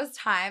house, but it was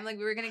time. Like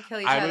we were gonna kill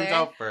each other. I moved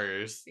out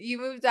first. You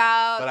moved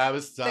out, but I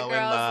was so in love.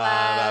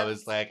 Left. I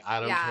was like, I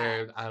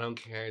don't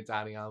care,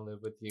 Daddy. I'll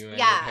live with you and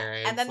your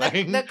parents. And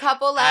then the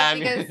couple left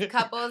because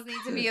couples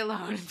need to be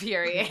alone.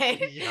 Period.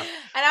 And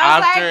I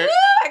was like, woo!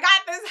 I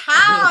got this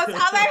house.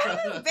 I was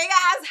like, this big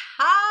ass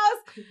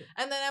house.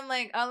 And then I'm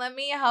like, oh, let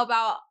me help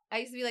out. I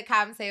used to be like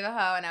Come Save a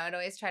Hoe, and I would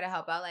always try to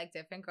help out like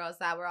different girls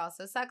that were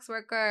also sex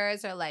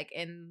workers or like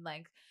in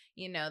like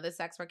the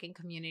sex working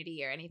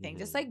community or anything.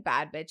 Just Mhm. like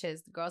bad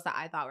bitches, the girls that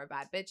I thought were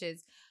bad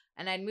bitches.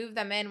 And I'd move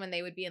them in when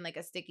they would be in like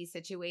a sticky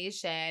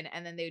situation,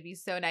 and then they would be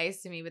so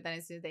nice to me. But then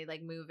as soon as they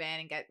like move in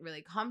and get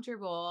really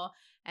comfortable,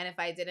 and if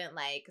I didn't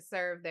like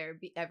serve their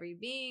every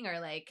being or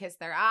like kiss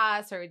their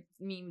ass or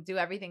do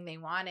everything they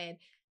wanted,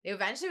 they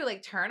eventually would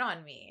like turn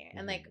on me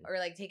and like or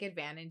like take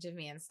advantage of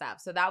me and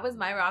stuff. So that was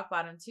my rock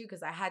bottom too,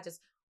 because I had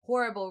just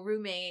horrible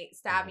roommate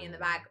stab me in the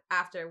back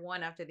after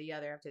the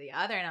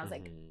other, and I was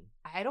like,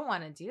 I don't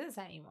want to do this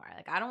anymore.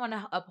 Like, I don't want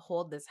to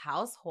uphold this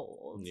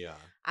household. Yeah.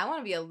 I want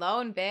to be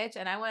alone, bitch,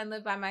 and I want to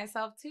live by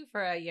myself too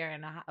for a year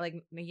and a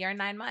year and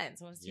 9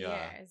 months, almost 2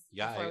 years.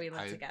 Yeah, before we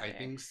lived together. I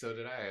think so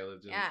did I. I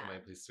lived in my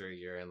place for a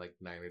year and like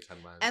 9 or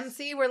 10 months. And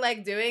see, we're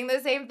like doing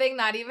the same thing,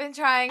 not even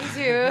trying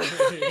to.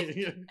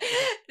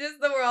 Just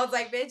the world's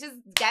like, bitches,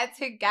 get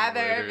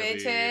together,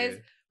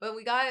 bitches. But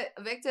we got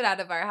evicted out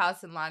of our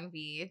house in Long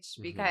Beach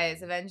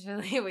because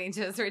eventually we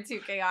just were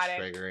too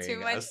chaotic. Too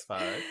much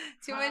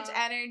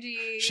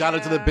energy. Shout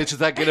out to the bitches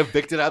that get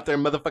evicted out their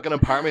motherfucking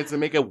apartments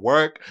and make it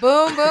work.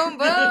 Boom, boom, boom.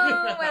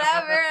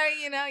 Whatever.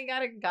 You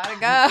gotta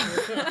go.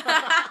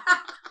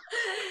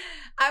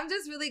 I'm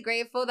just really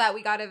grateful that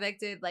we got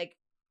evicted like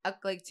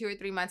 2 or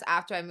 3 months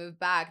after I moved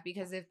back,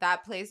 because if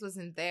that place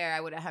wasn't there, I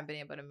wouldn't have been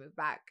able to move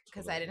back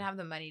because I didn't have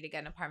the money to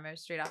get an apartment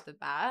straight off the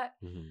bat.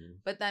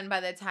 But then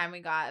by the time we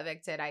got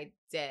evicted, I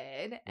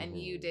did, and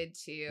you did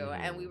too,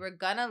 and we were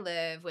gonna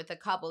live with a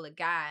couple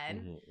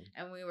again,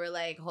 and we were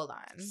like, hold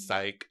on,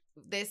 psych.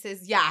 This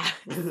is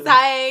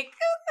psych.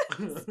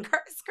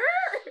 Skirt.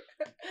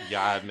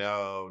 Yeah,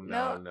 no.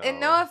 And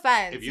no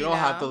offense. If you don't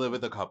have to live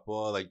with a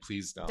couple, like,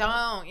 please don't.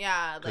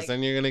 Because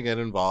then you're gonna get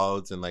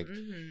involved and like.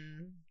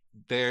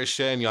 Their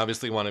shit, and you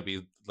obviously want to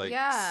be like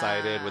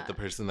sided with the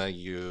person that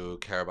you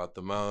care about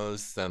the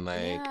most, and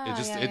like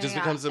it just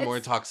becomes a more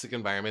toxic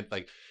environment.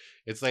 Like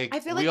it's like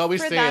we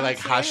always say like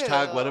too.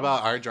 Hashtag what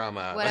about our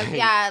drama?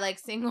 Like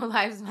single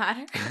lives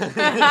matter.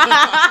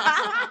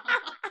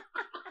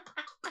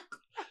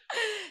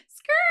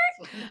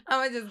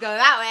 I'm gonna just go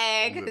that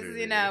way because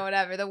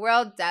whatever the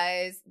world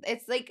does.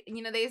 It's like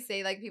they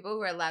say like people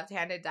who are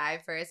left-handed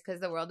die first because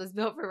the world is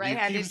built for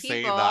right-handed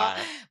people.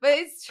 But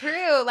it's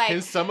true. Like,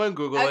 can someone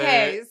Google it?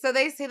 Okay, so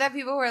they say that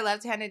people who are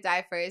left-handed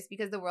die first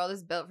because the world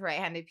is built for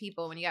right-handed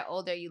people. When you get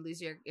older, you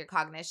lose your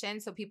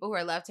cognition. So people who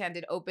are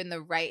left-handed open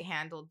the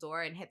right-handled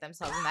door and hit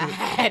themselves in the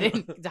head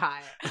and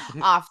die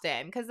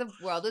often because the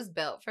world is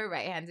built for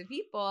right-handed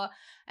people,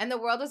 and the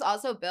world is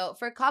also built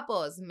for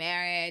couples,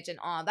 marriage, and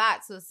all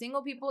that. So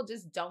single people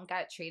just don't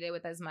get treated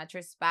with as much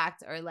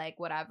respect or like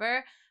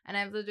whatever. And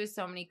I've lived with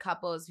so many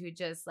couples who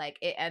just like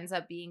it ends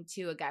up being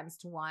 2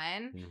 against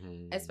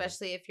 1,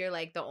 especially if you're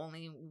like the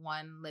only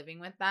one living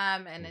with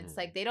them. And it's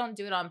like they don't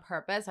do it on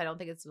purpose. I don't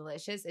think it's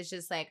malicious. It's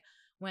just like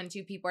when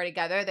 2 people are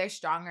together, they're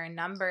stronger in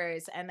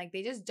numbers, and like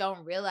they just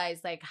don't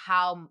realize like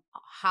how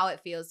it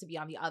feels to be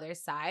on the other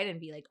side and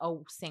be like a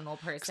single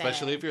person,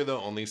 especially if you're the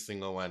only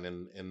single one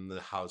in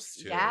the house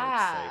too.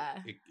 Yeah,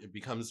 it's like it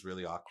becomes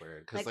really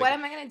awkward because like what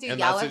am I gonna do? In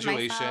yell that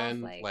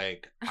situation, myself?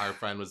 Like our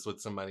friend was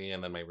with somebody,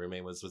 and then my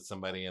roommate was with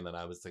somebody, and then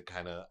I was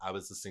I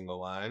was the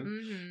single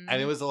one,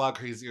 and it was a lot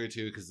crazier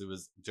too because it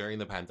was during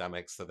the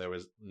pandemic, so there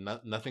was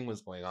nothing was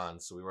going on,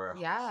 so we were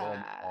home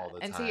all the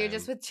time, and so you're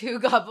just with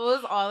 2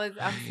 couples all the.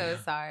 I'm so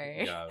sorry.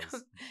 Yeah, it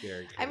was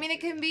very crazy. I mean,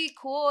 it can be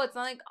cool. It's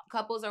not like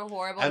couples are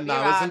horrible. And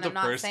that wasn't the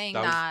I'm first.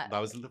 That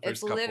wasn't the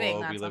first couple.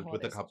 We lived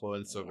with a couple,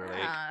 and so we're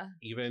like,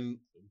 even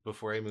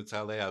before I moved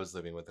to LA, I was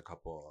living with a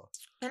couple.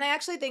 And I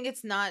actually think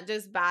it's not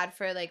just bad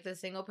for like the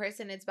single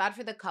person; it's bad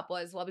for the couple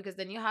as well, because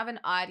then you have an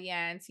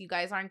audience. You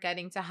guys aren't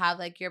getting to have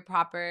like your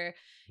proper,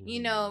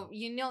 you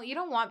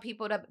don't want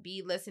people to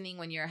be listening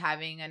when you're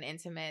having an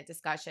intimate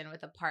discussion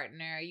with a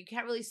partner. You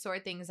can't really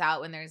sort things out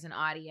when there's an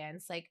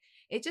audience. Like,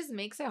 it just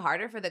makes it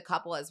harder for the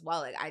couple as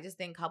well. Like, I just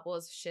think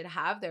couples should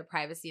have their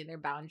privacy and their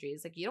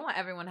boundaries. Like, you don't want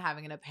everyone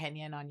having an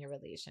opinion on your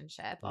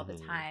relationship all the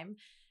time.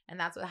 And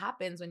that's what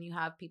happens when you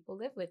have people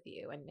live with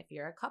you. And if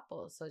you're a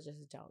couple, so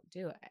just don't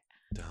do it.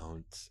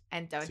 Don't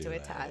do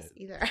it to us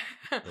either.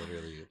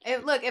 Literally.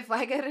 If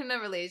I get in a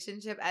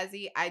relationship,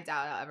 Ezzy, I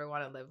doubt I'll ever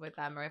want to live with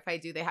them. Or if I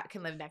do, they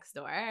can live next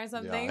door or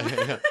something.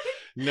 Yeah.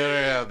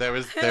 No. There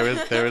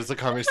was a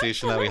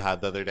conversation that we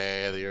had the other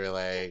day, and you were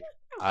like,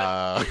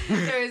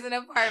 there was an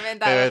apartment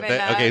that opened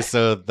up. Okay,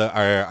 so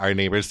our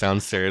neighbors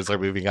downstairs are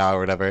moving out or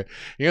whatever. And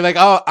you're like,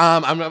 oh,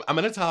 I'm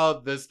gonna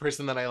tell this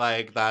person that I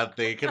like that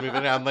they can move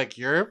in. I'm like,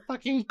 you're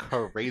fucking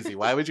crazy.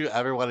 Why would you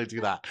ever want to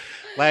do that?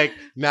 Like,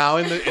 now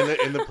in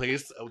the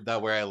place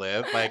where I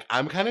live, like,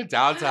 I'm kind of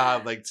down to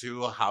have like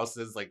 2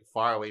 houses like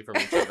far away from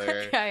each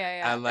other.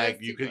 Yeah. And like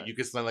you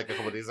could spend like a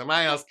couple of days at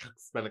my house,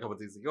 spend a couple of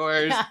days at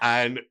yours,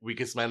 and we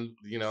could spend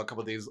a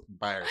couple of days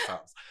by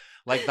ourselves.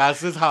 Like,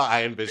 that's just how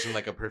I envision,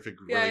 like, a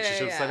perfect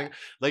relationship setting.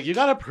 Like, you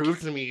gotta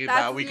prove to me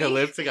that we can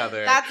live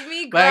together. That's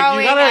me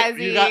growing, like,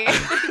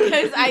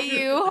 because I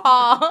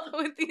U-Haul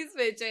with these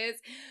bitches.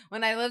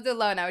 When I lived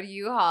alone, I would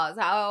U-Haul.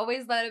 So I would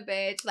always let a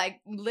bitch,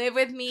 like, live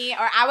with me.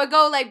 Or I would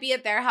go, like, be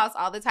at their house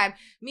all the time.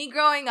 Me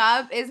growing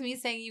up is me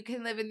saying you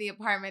can live in the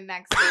apartment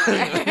next door.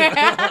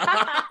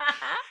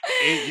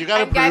 You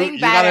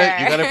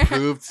gotta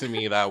prove to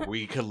me that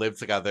we can live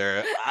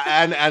together.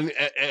 And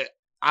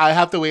I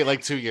have to wait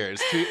like 2 years.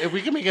 If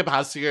we can make it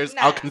past 2 years,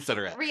 I'll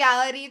consider it.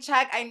 Reality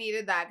check. I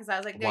needed that because I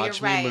was like, no, watch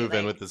you're right. Watch me move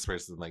in with this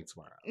person like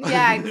tomorrow.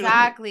 Yeah,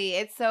 exactly.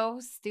 It's so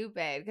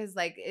stupid because,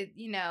 like, it,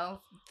 you know,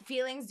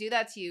 feelings do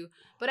that to you.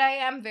 But I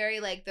am very,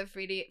 like, the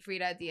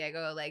Frida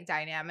Diego, like,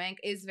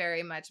 dynamic is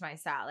very much my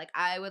style. Like,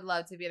 I would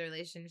love to be in a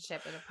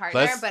relationship with a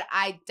partner, but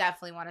I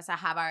definitely want us to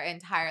have our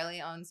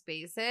entirely own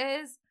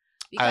spaces.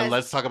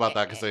 Let's talk about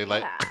that because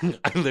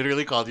I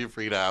literally called you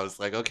Frida. I was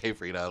like, okay,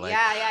 Frida, like,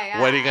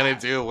 what are you gonna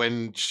do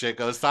when shit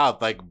goes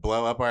south? Like,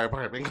 blow up our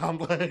apartment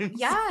complex?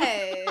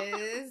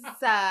 Yes.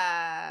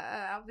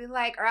 I'll be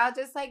like, or I'll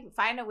just like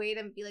find a way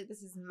to be like,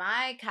 this is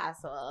my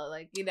castle,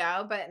 like, you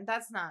know. But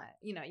that's not,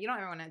 you know, you don't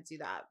ever want to do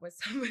that with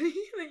somebody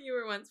that you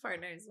were once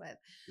partners with.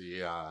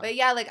 Yeah. But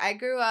yeah, like, I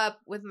grew up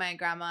with my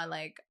grandma,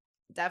 like,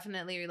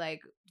 definitely,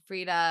 like,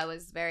 Frida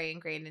was very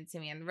ingrained into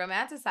me and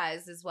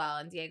romanticized as well.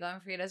 And Diego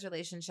and Frida's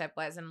relationship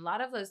was, and a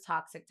lot of those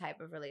toxic type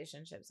of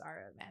relationships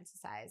are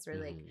romanticized. Where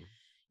like,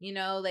 you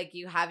know, like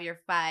you have your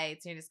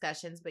fights and your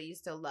discussions, but you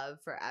still love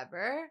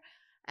forever.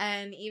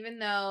 And even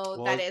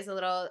though that is a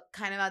little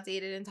kind of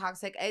outdated and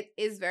toxic, it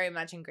is very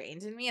much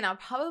ingrained in me. And I'll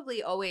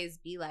probably always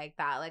be like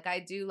that. Like,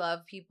 I do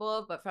love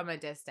people, but from a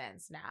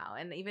distance now.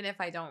 And even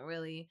if I don't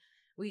really,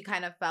 we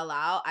kind of fell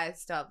out, I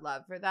still have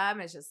love for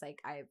them. It's just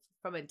like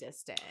from a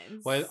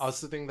distance. Well, I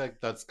also think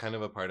that that's kind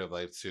of a part of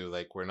life too.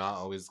 Like, we're not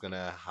always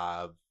gonna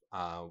have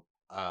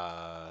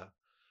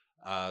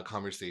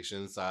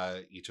conversations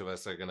that each of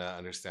us are gonna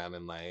understand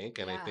and like.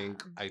 And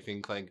I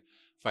think like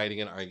fighting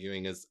and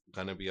arguing is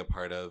gonna be a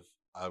part of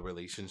a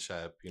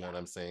relationship. You know what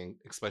I'm saying?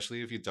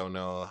 Especially if you don't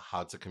know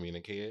how to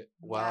communicate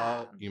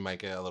well, you might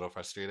get a little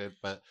frustrated.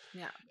 But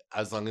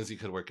as long as you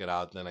could work it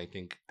out, then I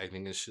think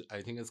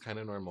it's kind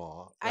of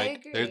normal. Like, I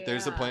agree,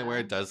 there's a point where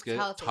it does get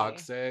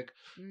toxic,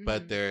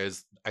 but there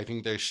is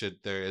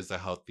a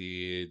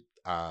healthy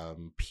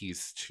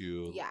piece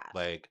to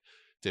like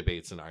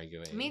debates and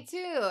arguing. Me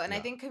too. And I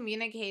think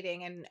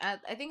communicating, and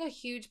I think a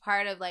huge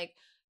part of like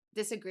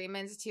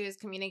disagreements too is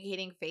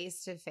communicating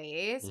face to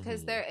face,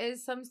 because there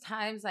is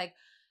sometimes like,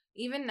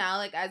 even now,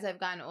 like, as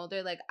I've gotten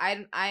older, like,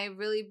 I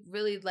really,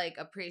 really, like,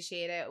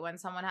 appreciate it when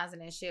someone has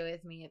an issue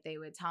with me, if they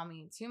would tell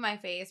me to my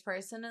face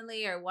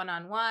personally or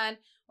one-on-one,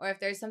 or if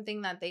there's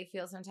something that they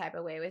feel some type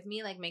of way with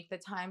me, like, make the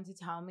time to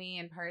tell me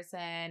in person,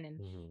 and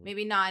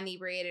maybe not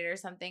inebriated or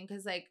something,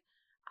 because, like,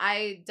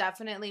 I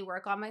definitely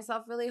work on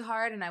myself really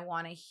hard and I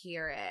want to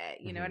hear it.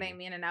 You know what I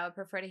mean? And I would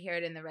prefer to hear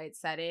it in the right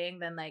setting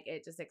than like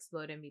it just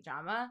explode and be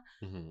drama.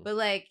 But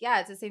like, yeah,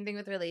 it's the same thing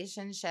with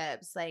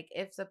relationships. Like,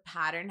 if the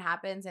pattern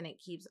happens and an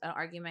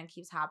argument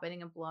keeps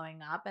happening and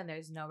blowing up and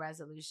there's no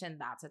resolution,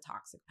 that's a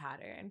toxic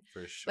pattern.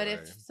 For sure. But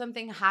if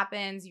something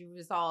happens, you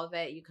resolve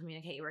it, you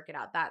communicate, you work it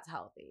out, that's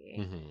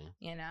healthy.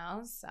 You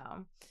know?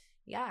 So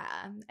yeah,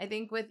 I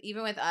think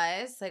even with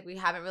us, like, we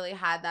haven't really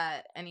had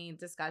that any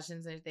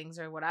discussions or things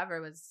or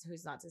whatever.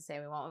 Who's not to say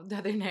we won't. The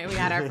other night we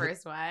had our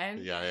first one.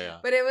 Yeah.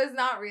 But it was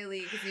not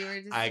really, because you were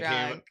just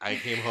drunk. I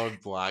came home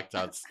blacked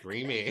out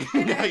screaming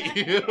at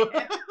you.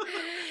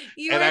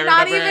 You were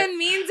not even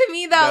mean to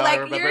me though. No,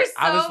 like, you're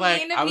so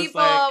mean to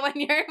people when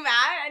you're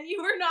mad, and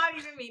you were not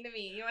even mean to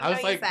me. I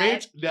was like,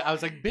 bitch. I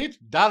was like, bitch.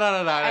 Da da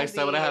da da. I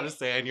said what I had to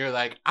say, and you're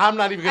like, I'm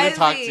not even gonna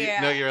talk to you.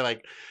 No, you're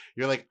like,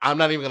 I'm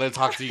not even going to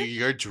talk to you.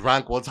 You're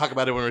drunk. We'll talk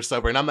about it when we're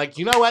sober. And I'm like,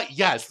 you know what?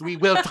 Yes, we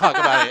will talk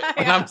about it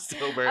when I'm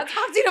sober. I'll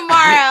talk to you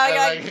tomorrow. You're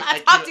like,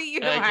 I'll talk to you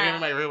tomorrow. And I came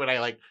in my room and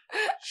I like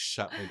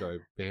shut my door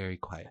very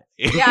quietly.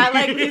 Yeah,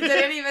 like, we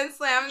didn't even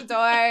slam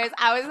doors.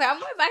 I was like, I'm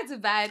going back to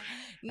bed.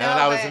 No, and then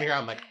I was in here.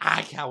 I'm like,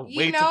 I can't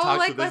wait to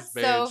talk to this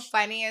bitch. What's so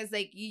funny is,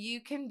 like,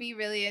 you can be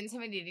really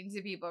intimidating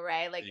to people,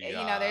 right? Like, you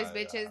know, there's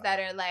bitches that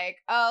are like,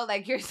 oh,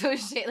 like, you're so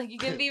shady. Like, you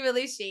can be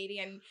really shady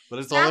and but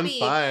it's all in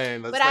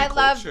fun. That's my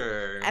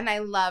culture. And I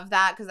love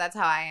that, because that's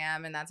how I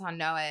am, and that's how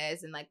Noah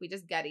is, and like, we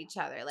just get each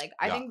other. Like,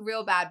 I think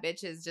real bad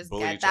bitches just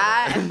bully get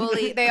that and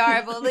bully. They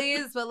are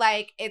bullies, but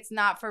like, it's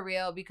not for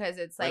real, because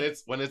it's like,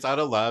 when it's out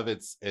of love,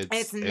 it's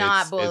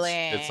not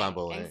bullying. It's not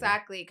bullying.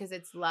 Exactly, because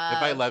it's love.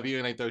 If I love you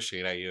and I throw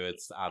shade at you,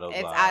 it's out of love.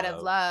 It's out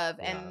of love,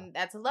 and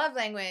that's a love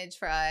language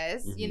for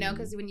us, you know,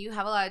 because when you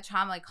have a lot of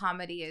trauma, like,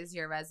 comedy is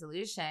your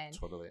resolution.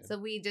 Totally. So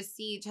we just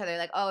see each other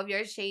like, oh, if you're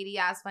a shady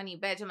ass funny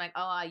bitch, I'm like,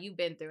 oh, you've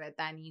been through it,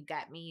 then you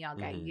get me, I'll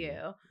get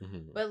you.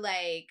 But But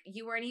like,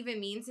 you weren't even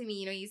mean to me.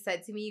 You know, you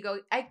said to me, you go,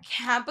 I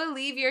can't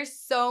believe you're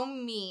so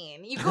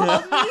mean. You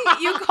called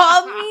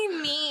me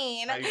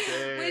mean. I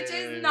did. Which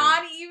is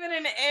not even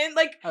an end.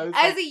 Like, I was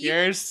as like, a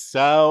you're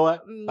so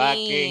mean.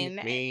 fucking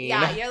mean.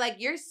 Yeah, you're like,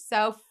 you're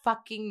so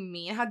fucking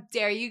mean. How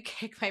dare you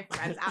kick my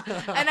friends out?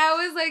 And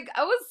I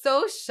was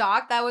so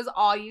shocked that was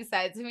all you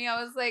said to me.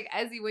 I was like,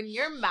 Ezzy, when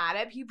you're mad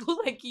at people,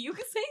 like, you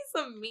can say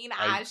some mean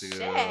ass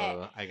shit.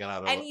 I get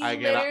out of. And you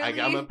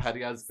I'm a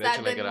petty ass bitch,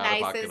 and I get out of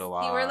pocket a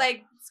lot. You were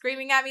like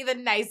screaming at me the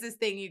nicest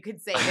thing you could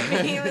say to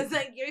me. He was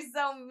like, "You're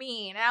so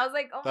mean," and I was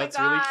like, "Oh That's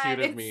my god, really cute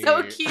of it's me.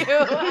 so cute."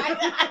 I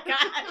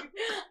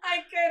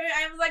couldn't.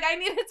 I was like, "I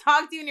need to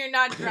talk to you, and you're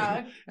not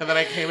drunk." And then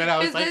I came in, I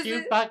was like,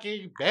 "You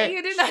fucking bitch!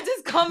 You did not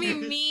just call me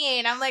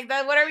mean." I'm like,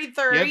 "That what are we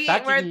 30?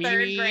 We're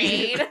third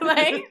grade."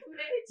 Like,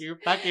 you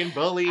fucking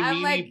bully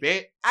me, like,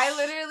 bitch. I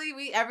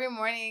literally, every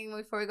morning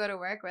before we go to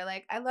work, we're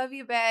like, I love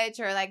you, bitch.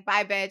 Or like,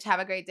 bye, bitch. Have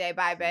a great day.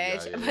 Bye,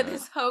 bitch. Yeah. But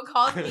this hoe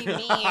called me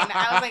mean.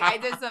 I was like, I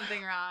did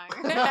something wrong.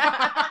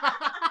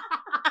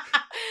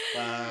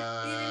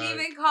 He didn't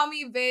even call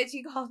me bitch.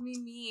 He called me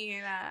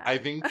mean. I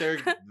think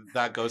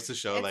that goes to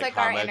show it's like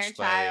our how much inner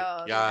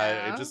child, you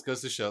know? it just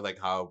goes to show like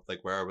how like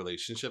where our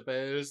relationship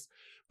is.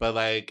 But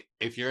like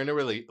if you're in a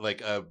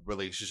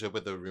relationship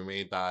with a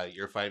roommate that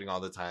you're fighting all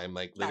the time,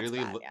 like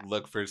literally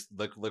look for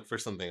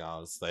something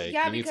else. Like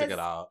you need to get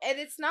out. And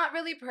it's not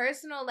really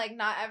personal. Like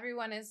not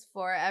everyone is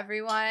for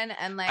everyone.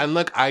 And like, and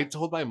look, I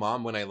told my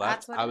mom when I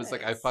left, I was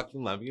like, I is.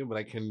 fucking love you, but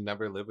I can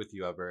never live with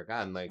you ever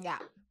again. Like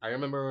I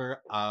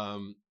remember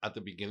at the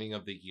beginning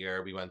of the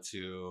year we went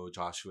to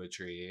Joshua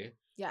Tree.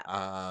 Yeah.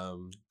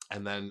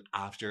 And then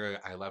after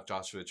I left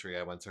Joshua Tree,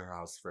 I went to her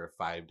house for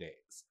 5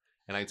 days.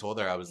 And I told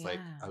her, I was like,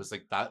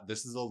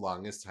 this is the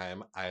longest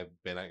time I've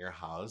been at your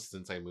house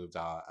since I moved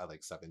out at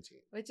like 17.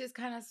 Which is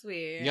kind of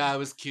sweet. Yeah, it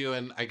was cute.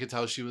 And I could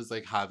tell she was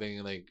like having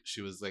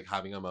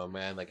a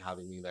moment, like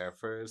having me there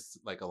for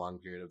like a long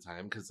period of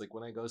time. Cause like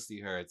when I go see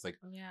her, it's like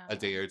a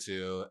day or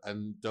two.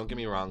 And don't get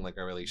me wrong, like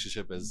our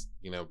relationship is,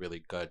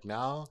 really good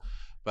now.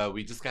 But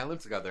we just can't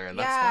live together, and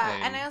that's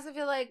fine. And I also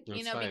feel like,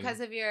 because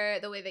of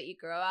the way that you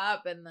grow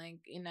up and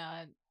like,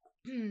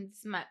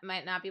 this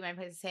might not be my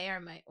place to say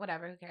or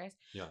whatever, who cares?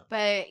 Yeah.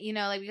 But,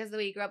 like because of the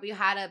way you grew up, you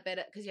had a bit,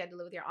 because you had to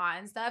live with your aunt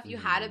and stuff, you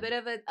had a bit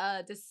of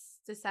a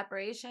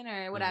separation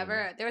or whatever.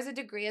 Mm-hmm. There was a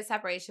degree of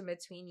separation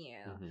between you.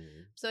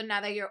 Mm-hmm. So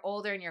now that you're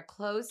older and you're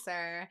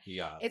closer,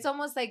 it's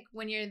almost like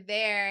when you're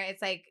there,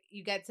 it's like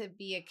you get to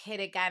be a kid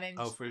again, and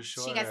for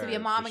sure, she gets to be a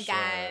mom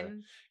again. Sure.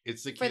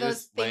 It's the cutest, for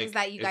those things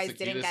that you guys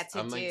didn't get to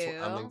I'm like,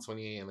 do. I'm like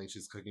 28 and like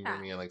she's cooking for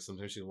me, and like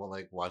sometimes she won't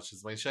like watch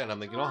my shit. And I'm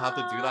like, you don't have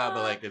to do that,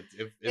 but like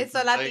it's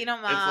a Latino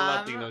mom. It's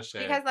a Latino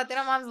shit because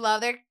Latino moms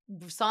love their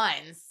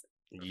sons.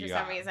 For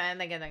some reason,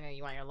 they get like,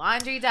 you want your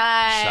laundry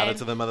done. Shout out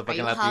to the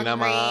motherfucking Latina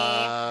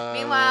moms.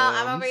 Meanwhile,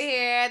 I'm over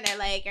here, and they're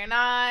like,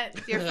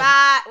 you're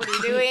fat. What are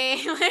you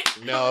doing?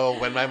 No,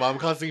 when my mom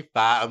calls me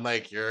fat, I'm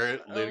like, you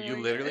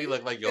literally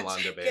look like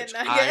Yolanda, bitch.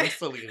 I'm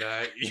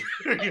Selena.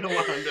 You're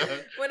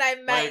Yolanda. When I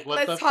met, like,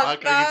 what the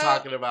fuck are you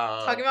talking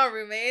about? Talking about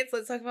roommates.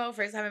 Let's talk about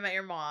first time I met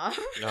your mom.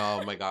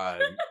 Oh my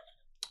god.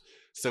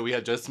 So we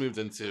had just moved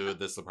into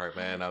this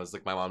apartment, and I was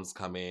like, my mom's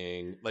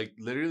coming. Like,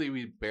 literally,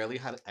 we barely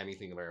had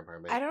anything in our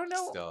apartment. I don't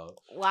know still.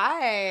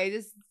 why. It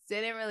just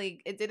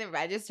didn't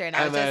register. And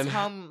I was just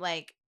home,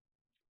 like,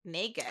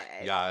 naked.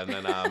 Yeah, and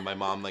then my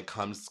mom, like,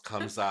 comes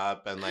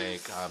up, and,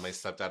 like, my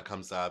stepdad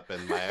comes up,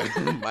 and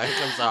my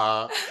comes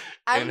out.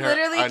 I'm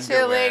literally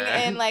chilling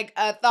in like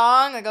a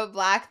thong, like a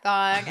black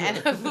thong, and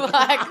a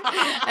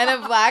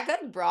black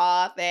like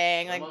bra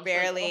thing, like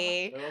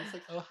barely. My mom's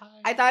like, oh hi.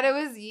 I thought it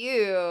was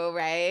you,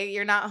 right?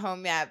 You're not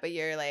home yet, but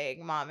you're like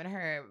mom and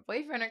her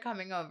boyfriend are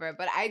coming over.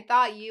 But I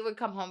thought you would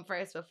come home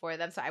first before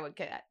them, so I would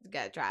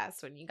get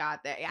dressed when you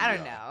got there. I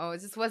don't know. I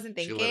just wasn't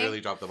thinking. She literally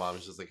dropped the bomb.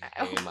 She's just like, hey,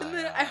 I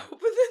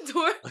opened the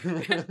door.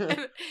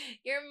 And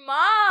your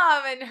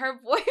mom and her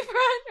boyfriend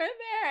are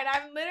there, and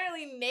I'm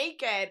literally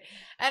naked,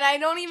 and I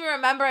don't even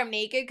remember I'm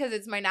naked because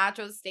it's my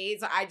natural state,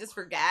 so I just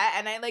forget,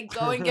 and I like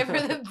go and give her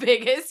the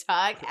biggest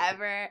hug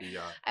ever.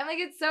 I'm like,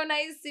 it's so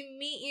nice to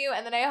meet you,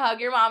 and then I hug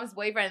your mom's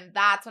boyfriend, and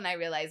that's when I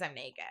realize I'm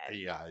naked.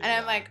 And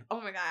I'm like,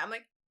 oh my god, I'm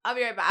like, I'll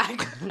be right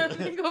back. I'm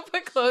gonna go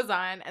put clothes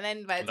on, and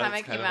then by the time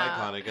I came out, that's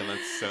kind of iconic, and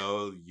that's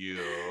so you.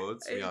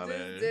 To be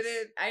honest,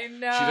 I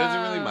know she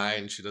doesn't really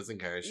mind. She doesn't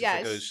care.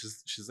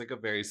 She's like a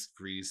very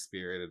free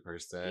spirited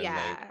person. Yeah,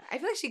 like, I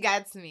feel like she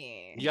gets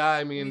me. Yeah,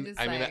 I mean,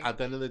 at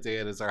the end of the day,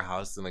 it is our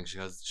house, and like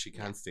she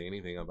can't say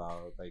anything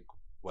about like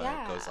what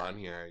goes on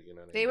here, you know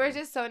what I mean? They were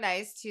just so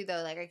nice too,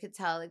 though. Like I could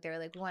tell, like they were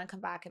like, we want to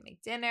come back and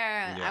make dinner.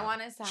 I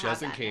want us to. She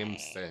hasn't came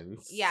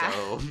since. Yeah,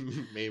 so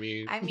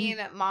maybe. I mean,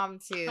 mom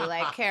too.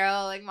 Like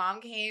Carol, like mom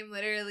came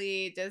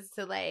literally just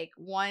to like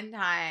one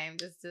time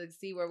just to like,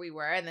 see where we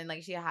were, and then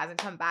like she hasn't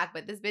come back.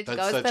 But this bitch That's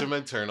goes. That's such a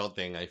maternal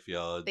thing. I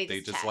feel they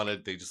just want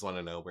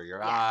to know where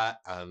you're at.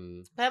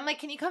 But I'm like,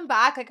 can you come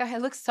back? Like I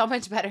look so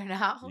much better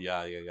now.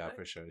 Yeah,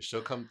 for sure.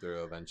 She'll come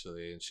through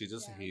eventually, and she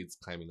just hates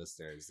climbing the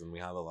stairs, and we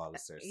have a lot of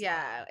stairs.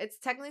 Yeah. Yeah, it's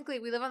technically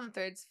we live on the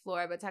 3rd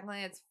floor, but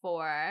technically it's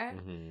 4.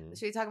 Mhm.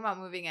 Should we talk about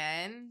moving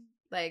in?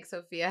 Like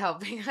Sophia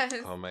helping us.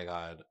 Oh my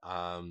god.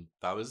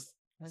 That was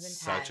It was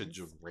such a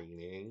intense.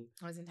 draining.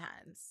 It was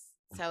intense.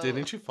 So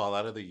Didn't you fall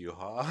out of the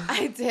U-Haul?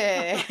 I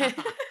did.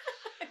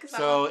 'Cause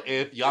So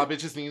if y'all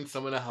bitches need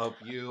someone to help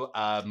you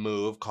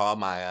move, call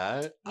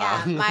Maya.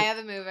 yeah, Maya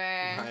the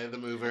mover. Maya the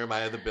mover,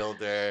 Maya the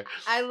builder.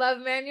 I love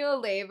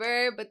manual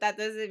labor, but that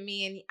doesn't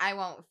mean I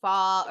won't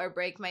fall or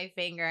break my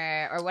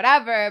finger or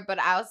whatever, but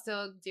I'll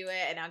still do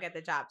it and I'll get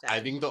the job done. I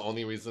think the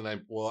only reason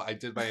I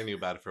did buy a new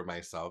bed for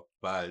myself,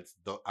 but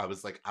I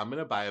was like, I'm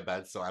gonna buy a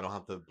bed so I don't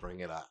have to bring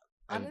it up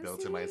and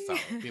build it myself.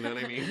 You know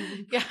what I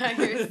mean? Yeah,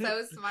 you're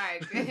so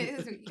smart.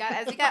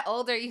 As you get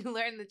older, you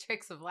learn the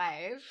tricks of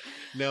life.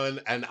 No,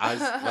 and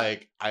as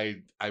like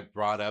I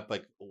brought up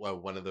like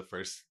one of the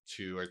first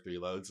 2 or 3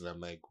 loads, and I'm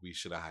like, we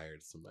should have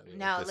hired somebody.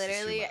 No, Like, this is too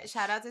literally, much.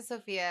 shout out to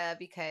Sophia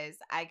because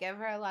I give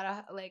her a lot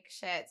of like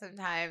shit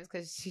sometimes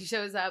because she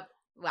shows up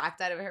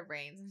whacked out of her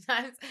brain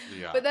sometimes.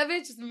 Yeah. But that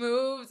bitch just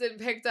moves and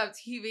picked up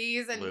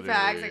TVs and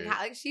bags and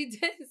like she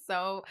did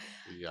so.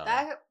 Yeah.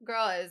 That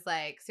girl is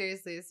like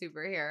seriously a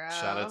superhero.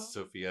 Shout out to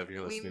Sophia if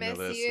you're We listening miss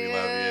to this. you. We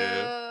love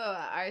you.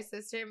 Our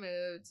sister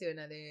moved to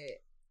another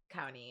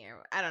county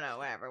or I don't know,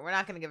 whatever. We're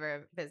not gonna give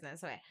her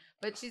business away,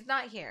 but she's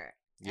not here.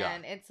 Yeah.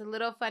 And it's a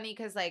little funny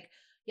because like,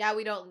 yeah,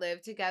 we don't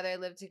live together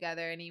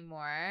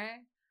anymore.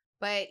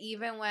 But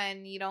even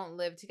when you don't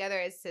live together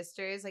as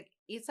sisters, like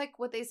it's like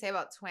what they say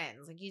about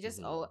twins. Like you just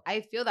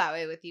I feel that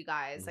way with you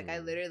guys. Like I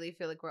literally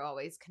feel like we're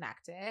always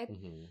connected.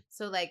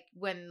 So like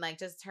when like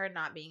just her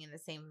not being in the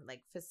same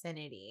like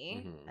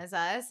vicinity as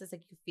us, it's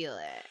like you feel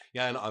it.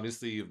 Yeah, and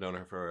obviously you've known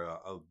her for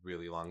a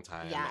really long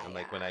time. Yeah, and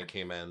like when I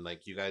came in,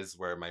 like you guys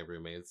were my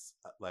roommates.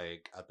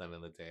 Like at the end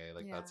of the day,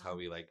 like that's how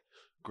we like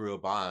grew a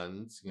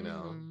bond. You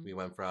know, we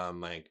went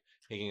from like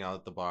hanging out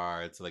at the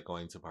bar to like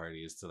going to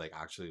parties to like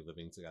actually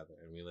living together,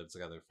 and we lived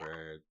together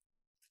for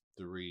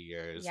 3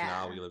 years.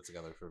 Now we live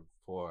together for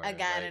 4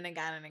 again and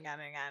again.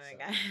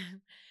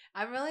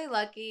 I'm really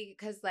lucky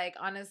because like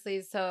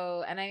honestly,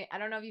 so and I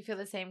don't know if you feel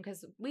the same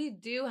because we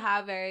do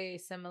have very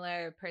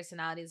similar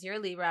personalities. You're a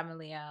Libra, I'm a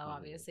Leo,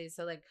 obviously,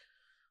 so like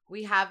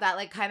we have that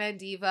like kind of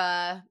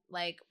diva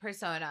like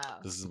persona.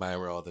 This is my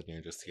world and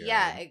you're just here.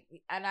 Yeah,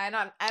 and I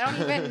don't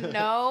even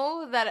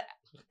know that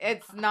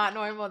it's not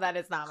normal that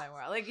it's not my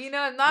world. Like, you know,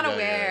 I'm not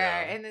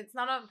aware and it's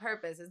not on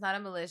purpose. It's not a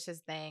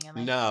malicious thing. And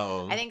like,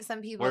 no. I think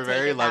some people we're take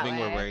very it loving,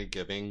 that way. we're very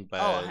giving, but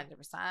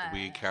 100%.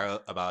 we care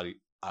about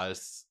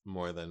us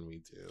more than we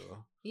do.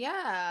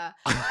 Yeah.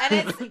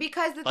 And it's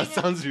because the that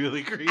thing sounds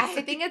really crazy.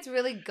 I think it's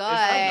really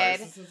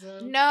good.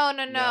 No.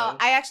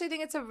 I actually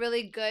think it's a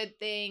really good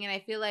thing. And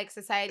I feel like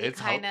society it's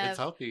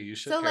healthy. You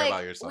should care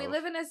about yourself. We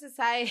live in a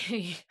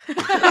society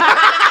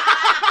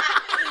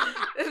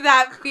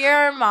that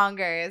fear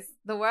mongers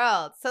the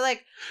world. So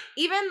like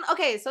even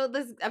so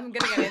this I'm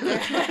gonna get into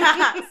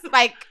it.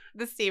 Spike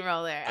the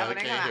steamroller.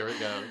 Okay, here we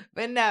go.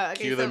 But no,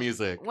 okay. Cue the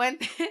music.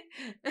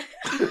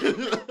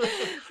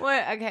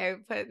 Okay,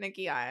 put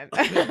Nikki on.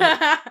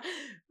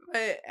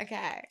 But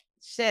okay.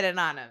 Shitting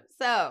on him.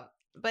 So,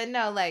 but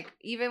no, like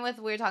even with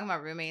we're talking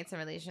about roommates and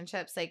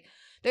relationships, like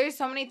there's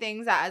so many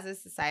things that as a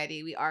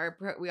society we are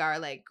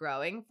like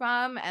growing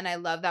from, and I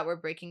love that we're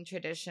breaking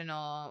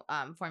traditional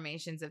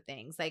formations of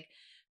things like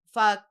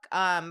fuck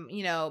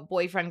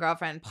boyfriend,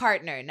 girlfriend,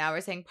 partner. Now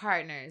we're saying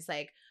partners.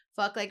 Like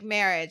fuck like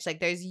marriage. Like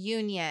there's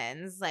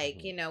unions,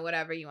 like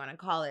whatever you want to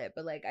call it.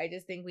 But like I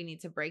just think we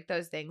need to break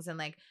those things and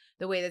like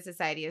the way that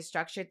society has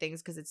structured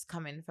things because it's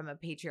coming from a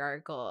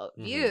patriarchal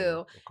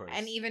view.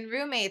 And even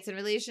roommates and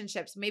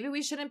relationships. Maybe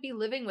we shouldn't be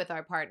living with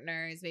our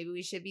partners. Maybe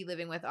we should be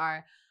living with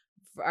our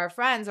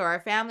friends or our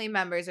family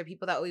members or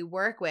people that we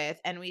work with,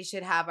 and we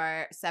should have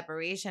our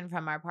separation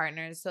from our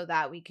partners so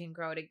that we can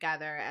grow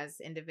together as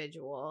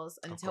individuals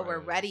until we're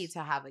ready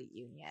to have a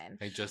union.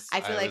 I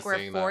feel like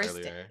we're forced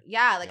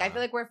I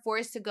feel like we're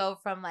forced to go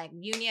from like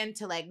union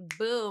to like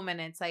boom,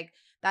 and it's like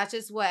that's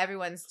just what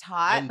everyone's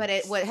taught. But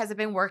has it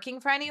been working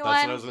for anyone?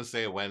 That's what I was gonna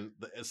say. When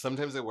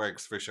sometimes it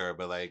works for sure,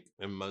 but like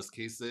in most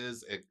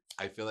cases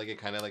I feel like it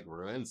kind of like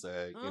ruins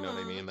it. You know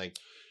what I mean? Like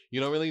you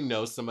don't really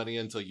know somebody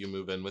until you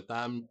move in with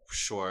them,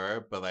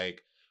 sure, but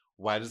like,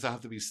 why does it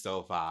have to be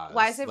so fast?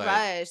 Why is it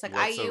rushed? Like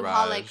I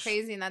U-Haul like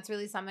crazy, and that's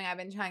really something I've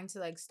been trying to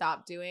like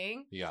stop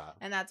doing. Yeah.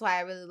 And that's why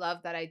I really love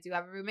that I do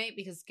have a roommate,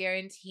 because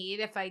guaranteed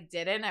if I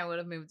didn't, I would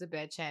have moved a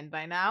bitch in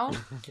by now.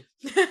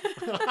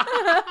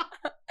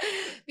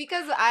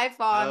 Because I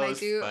fall and I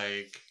do.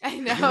 Spike. I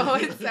know,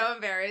 it's so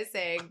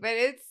embarrassing, but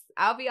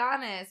I'll be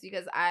honest,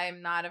 because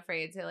I'm not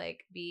afraid to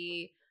like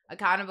be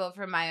accountable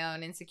for my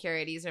own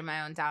insecurities or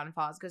my own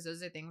downfalls, because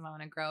those are things I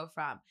want to grow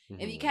from.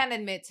 If you can't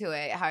admit to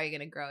it, how are you going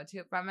to grow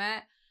from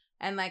it?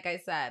 And like I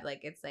said,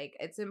 like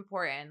it's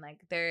important. Like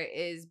there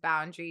is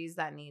boundaries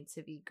that need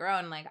to be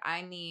grown. Like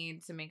I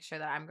need to make sure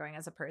that I'm growing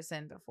as a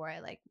person before I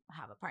like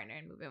have a partner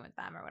and move in with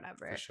them or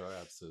whatever. For sure,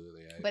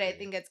 absolutely. I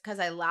think it's because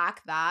I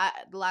lack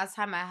that. The last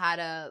time I had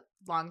a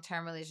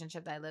long-term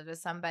relationship that I lived with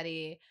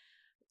somebody,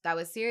 that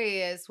was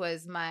serious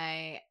was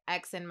my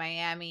ex in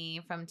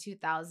Miami from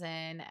 2000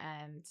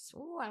 and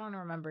I don't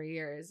remember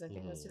years. I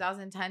think it was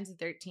 2010 to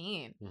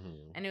 13.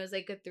 And it was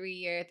like a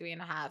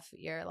 3.5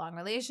 year long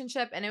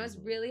relationship. And it was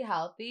really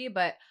healthy,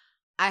 but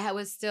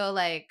was still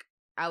like,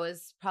 I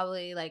was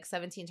probably like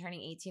 17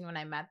 turning 18 when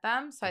I met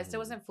them. So I still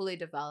wasn't fully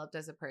developed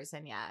as a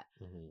person yet.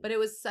 But it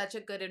was such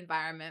a good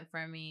environment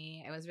for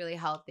me. It was really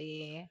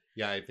healthy.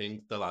 Yeah, I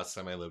think the last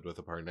time I lived with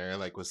a partner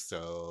like was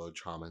so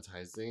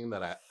traumatizing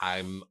that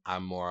I'm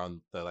more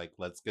on the like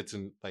let's get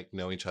to like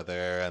know each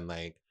other, and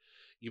like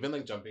even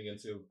like jumping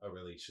into a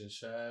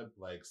relationship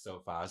like so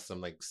fast. I'm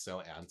like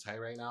so anti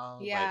right now.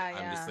 Yeah,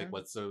 like I'm just like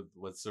what's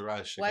the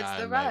rush What's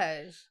the again?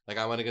 rush? Like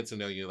I want to get to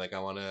know you. Like I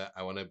want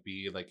to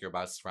be like your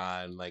best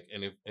friend. Like,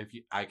 and if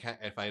you I can't,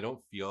 if I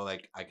don't feel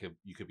like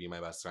you could be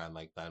my best friend,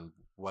 like then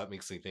what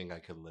makes me think I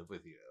could live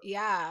with you?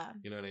 Yeah.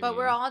 You know what I mean? But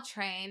we're all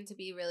trained to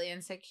be really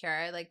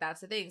insecure. Like that's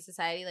the thing.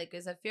 Society like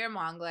is a fear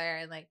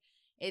mongler, and like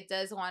it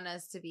does want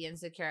us to be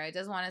insecure. It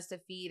does want us to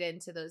feed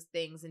into those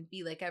things and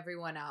be like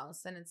everyone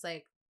else. And it's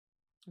like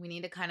we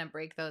need to kind of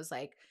break those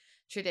like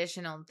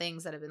traditional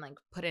things that have been like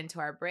put into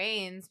our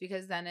brains,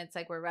 because then it's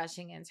like we're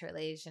rushing into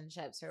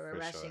relationships or we're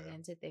rushing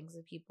into things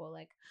with people.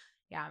 Like,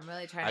 yeah, I'm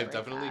really trying to I've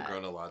break definitely that.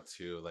 grown a lot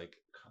too. Like,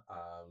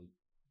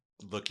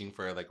 looking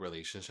for like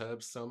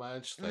relationships so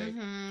much. Like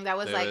that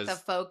was like the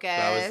focus.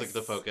 That was like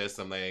the focus.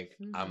 I'm like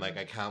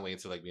I can't wait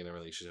to like be in a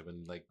relationship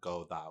and like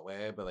go that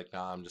way. But like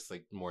now I'm just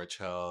like more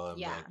chill and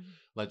like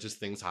let just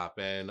things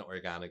happen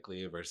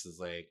organically versus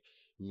like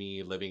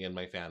me living in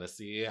my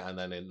fantasy and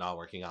then it not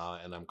working out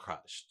and I'm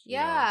crushed. You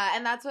know?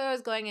 And that's what I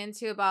was going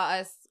into about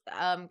us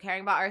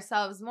caring about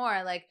ourselves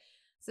more. Like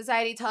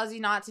society tells you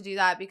not to do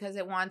that because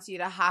it wants you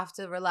to have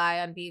to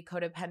rely on be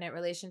codependent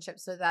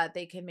relationships so that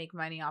they can make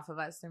money off of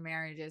us through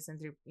marriages and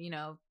through,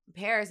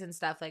 pairs and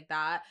stuff like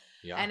that.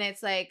 Yeah. And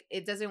it's like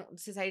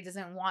society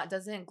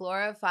doesn't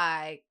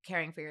glorify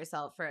caring for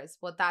yourself first.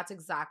 Well, that's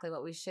exactly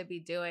what we should be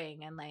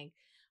doing. And like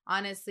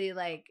honestly,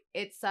 like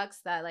it sucks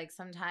that like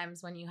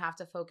sometimes when you have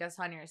to focus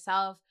on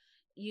yourself,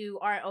 you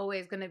aren't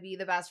always going to be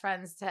the best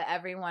friends to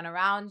everyone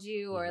around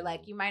you, or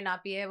like you might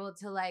not be able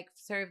to like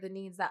serve the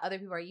needs that other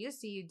people are used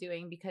to you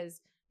doing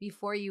because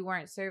before you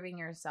weren't serving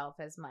yourself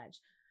as much.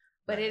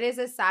 But it is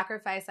a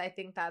sacrifice I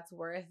think that's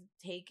worth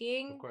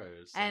taking. Of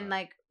course. And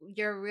like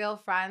your real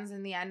friends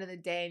in the end of the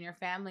day and your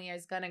family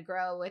is going to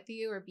grow with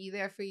you or be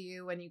there for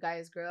you when you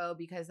guys grow,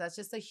 because that's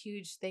just a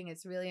huge thing.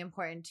 It's really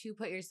important to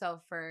put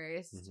yourself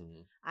first,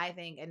 I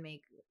think, and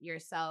make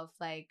yourself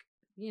like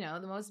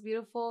the most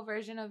beautiful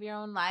version of your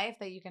own life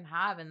that you can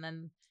have, and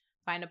then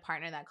find a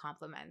partner that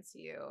complements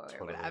you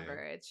or whatever.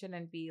 It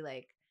shouldn't be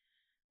like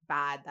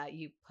bad that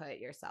you put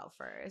yourself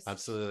first.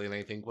 Absolutely. And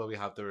I think what we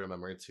have to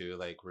remember too,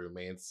 like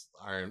roommates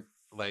aren't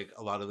like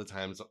a lot of the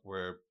times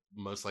we're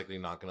most likely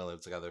not going to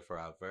live together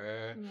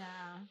forever.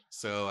 Yeah.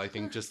 So I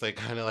think just like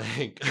kind of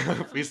like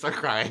we start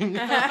crying.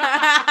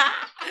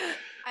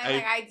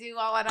 I do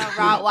want a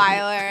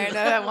Rottweiler and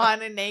I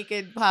want a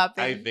naked pup.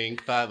 I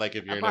think that like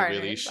if you're in a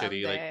really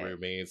shitty like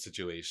roommate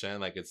situation,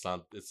 like it's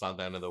not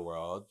the end of the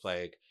world.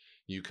 Like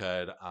you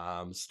could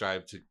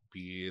strive to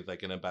be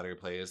like in a better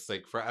place.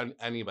 Like for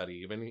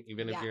anybody,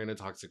 even if you're in a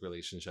toxic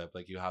relationship,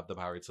 like you have the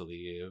power to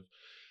leave.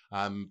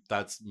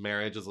 That's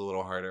marriage is a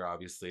little harder,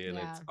 obviously, and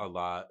it's a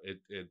lot.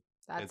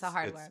 It's a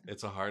hard one.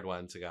 It's a hard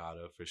one to get out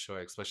of for sure,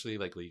 especially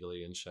like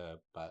legally and shit.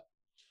 But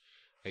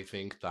I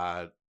think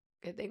that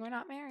good thing we're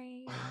not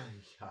married.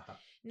 Yeah.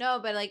 No,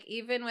 but like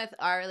even with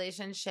our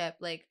relationship,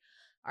 like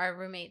our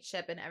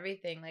roommate-ship and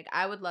everything, like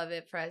I would love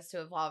it for us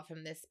to evolve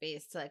from this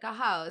space to like a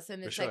house.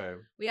 And it's like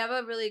we have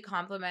a really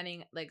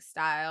complementing like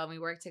style, and we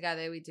work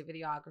together. We do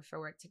videographer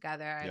work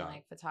together and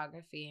like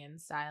photography and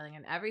styling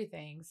and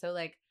everything. So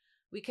like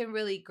we can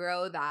really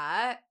grow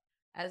that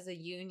as a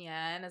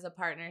union, as a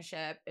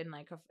partnership in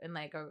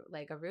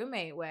a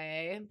roommate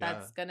way.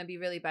 That's gonna be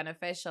really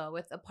beneficial.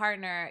 With a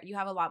partner, you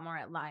have a lot more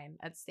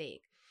at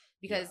stake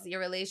because your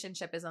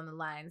relationship is on the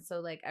line. So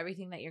like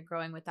everything that you're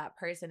growing with that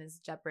person is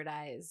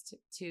jeopardized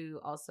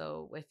to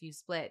also, if you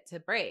split, to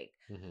break.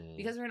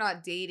 Because we're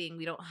not dating,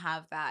 we don't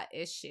have that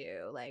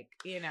issue, like,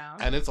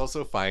 and it's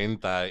also fine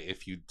that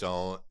if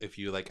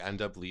you like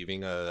end up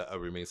leaving a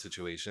roommate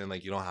situation,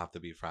 like you don't have to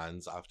be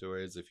friends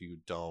afterwards if you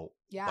don't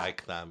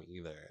like them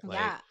either.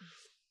 Like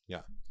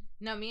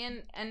no, me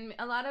and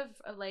a lot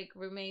of like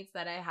roommates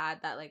that I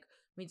had that like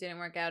we didn't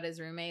work out as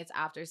roommates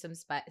after some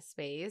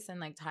space and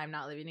like time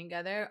not living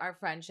together, our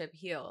friendship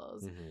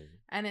heals.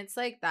 And it's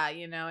like that,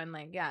 and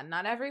like,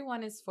 not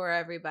everyone is for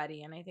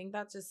everybody. And I think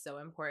that's just so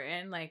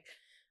important. Like,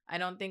 I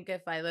don't think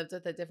if I lived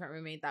with a different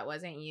roommate that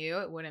wasn't you,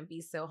 it wouldn't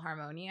be so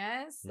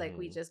harmonious. Like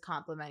we just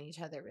complement each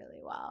other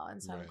really well.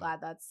 And so I'm glad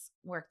that's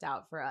worked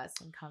out for us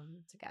and come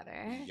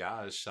together.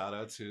 Yeah, shout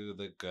out to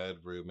the good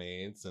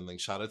roommates, and like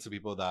shout out to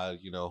people that,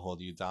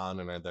 hold you down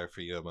and are there for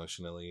you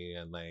emotionally,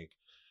 and like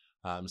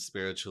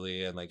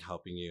spiritually and like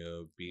helping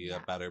you be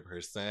a better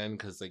person,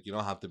 because like you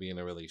don't have to be in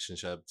a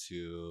relationship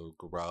to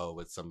grow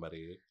with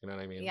somebody, you know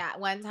what I mean? Yeah,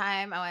 one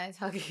time I want to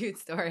tell a cute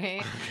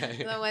story.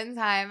 Okay. The one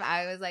time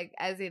I was like,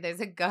 Ezzy, there's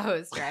a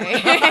ghost,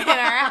 right? In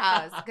our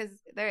house, because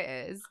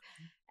there is.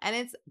 And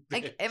it's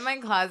like in my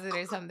closet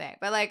or something.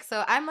 But like,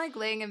 so I'm like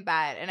laying in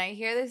bed and I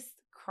hear this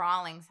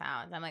crawling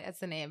sound. I'm like, that's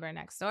the neighbor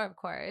next door, of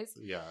course.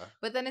 Yeah.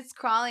 But then it's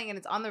crawling and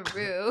it's on the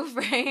roof,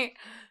 right?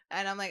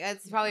 And I'm like,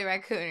 it's probably a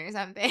raccoon or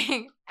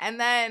something. And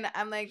then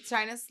I'm like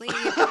trying to sleep.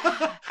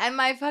 And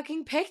my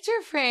fucking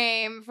picture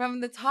frame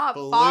from the top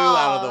Flew falls,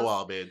 out of the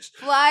wall, bitch.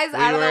 flies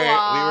out of the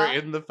wall. We were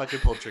in the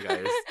fucking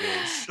poltergeist,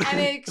 bitch. And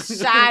it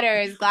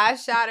shatters.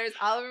 Glass shatters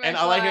all over my and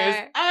floor. all I hear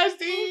is,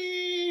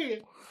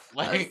 Esty!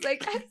 I was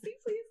like, Esty, please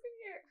come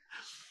here.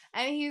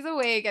 And he's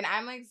awake, and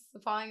I'm like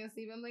falling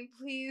asleep. I'm like,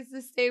 please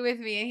just stay with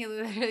me. And he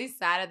literally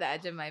sat at the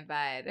edge of my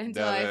bed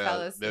until I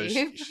fell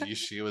asleep. No,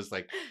 she was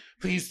like,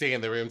 please stay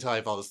in the room until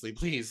I fall asleep.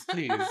 Please,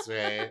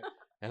 right?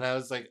 And I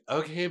was like,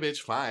 okay, bitch,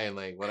 fine,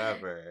 like,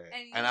 whatever.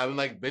 And I'm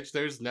like, bitch,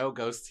 there's no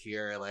ghost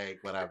here, like,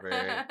 whatever.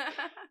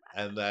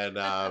 And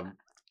then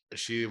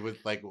she would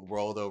like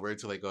rolled over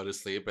to like go to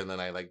sleep, and then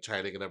I like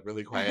tried to get up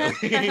really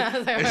quietly.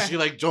 And she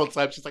like jolts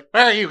up. She's like,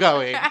 where are you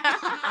going?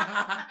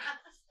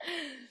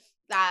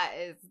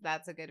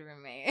 That's a good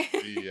roommate.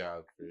 Yeah,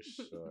 for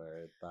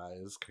sure. That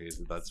is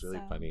crazy. That's really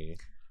funny.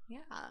 Yeah.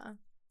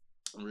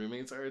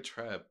 Roommates are a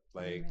trip,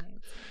 like,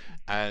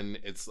 and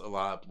it's a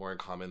lot more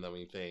common than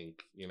we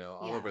think, you know,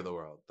 all over the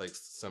world. Like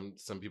some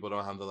people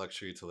don't have the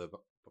luxury to live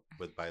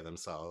with by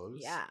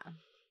themselves. Yeah.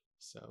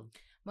 So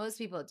most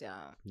people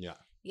don't. Yeah.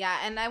 Yeah,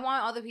 and I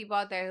want all the people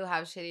out there who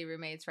have shitty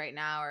roommates right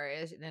now or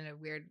is in a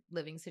weird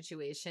living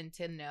situation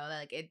to know that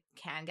like it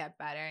can get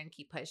better and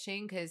keep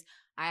pushing, because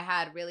I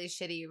had really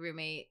shitty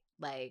roommate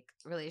like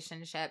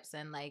relationships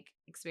and like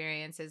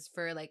experiences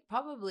for like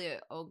probably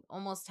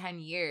almost 10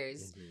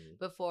 years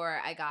before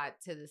I got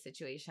to the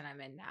situation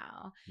I'm in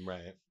now.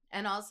 Right.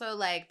 And also,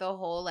 like, the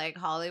whole, like,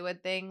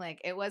 Hollywood thing, like,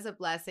 it was a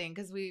blessing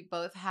because we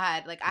both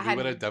had, like, we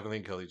would have definitely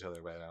killed each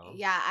other by now.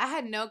 Yeah, I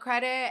had no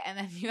credit, and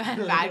then you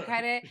had bad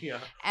credit. Yeah.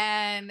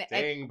 And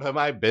dang, put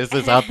my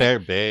business out there,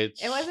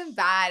 bitch. It wasn't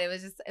bad. It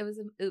was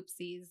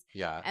oopsies.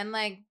 Yeah. And,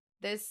 like,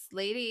 this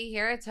lady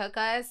here took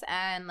us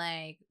and,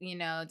 like, you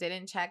know,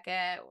 didn't check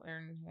it.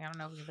 Or, I don't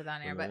know if we can put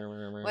that on air, but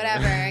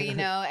whatever, you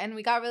know. And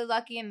we got really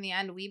lucky in the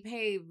end. We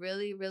pay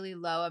really, really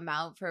low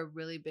amount for a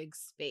really big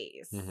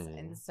space.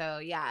 And so,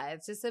 yeah,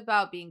 it's just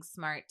about being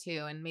smart,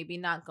 too, and maybe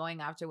not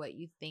going after what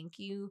you think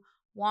you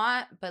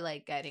want, but,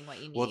 like, getting what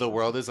you need. Well, the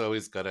world is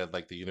always good at,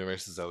 like, the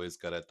universe is always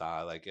good at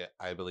that. Like,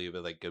 I believe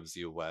it, like, gives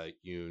you what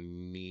you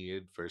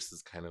need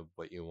versus kind of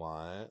what you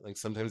want. Like,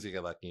 sometimes you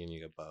get lucky and you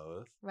get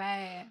both.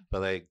 Right.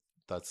 But, like,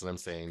 that's what I'm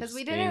saying. Because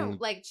we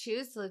didn't like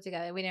choose to live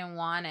together. We didn't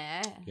want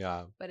it.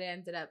 Yeah. But it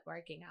ended up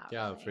working out.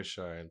 Yeah, really. for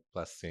sure.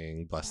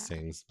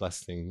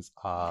 Blessings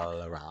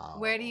all around.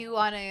 Where do you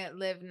want to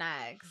live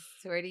next?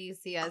 Where do you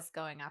see us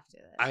going after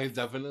this?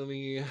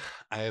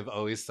 I've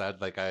always said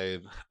like I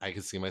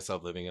could see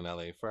myself living in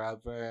LA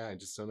forever. I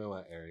just don't know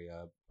what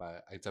area,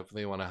 but I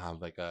definitely want to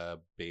have like a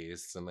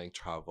base and like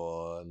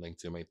travel and like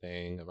do my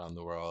thing around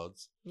the world.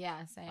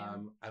 Yeah,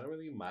 same. I don't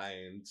really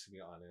mind, to be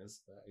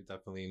honest, but I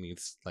definitely need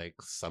like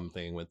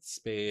something with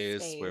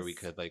space where we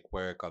could like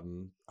work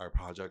on our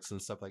projects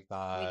and stuff like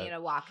that. We need a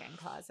walk-in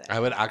closet.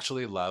 I would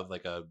actually love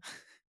like a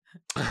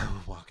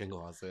walk-in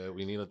closet.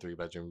 We need a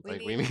 3-bedroom.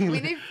 We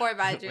need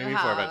 4-bedroom. We need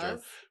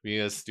 4-bedroom. We need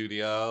a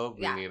studio.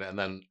 And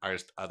then our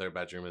other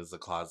bedroom is the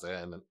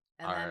closet, and then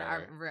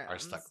our rooms. Our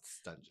stuck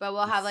dungeon. But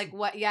we'll have like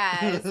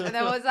yes, and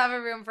then we'll just have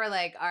a room for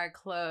like our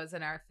clothes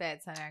and our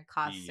fits and our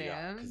costumes.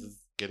 Yeah, because it's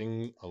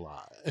getting a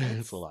lot.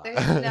 It's a lot.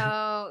 There's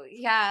no,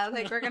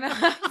 like we're gonna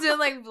have to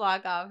like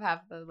block off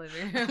half the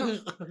living room.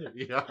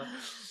 Yeah.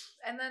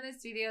 And then a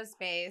studio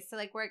space to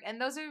like work.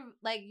 And those are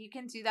like, you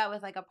can do that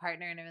with like a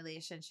partner in a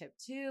relationship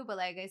too. But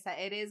like I said,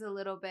 it is a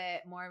little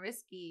bit more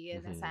risky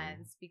in a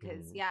sense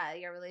because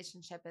your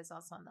relationship is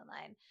also on the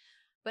line.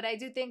 But I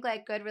do think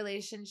like good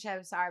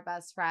relationships are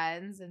best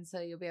friends. And so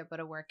you'll be able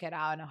to work it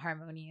out in a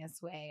harmonious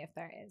way if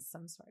there is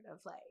some sort of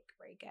like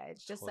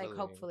breakage. Just like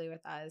hopefully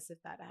with us if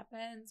that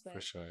happens. But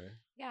for sure.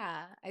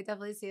 Yeah, I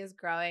definitely see us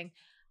growing.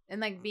 And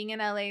like being in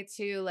LA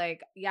too,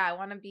 like, yeah, I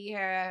want to be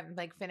here,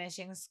 like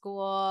finishing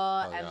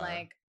school and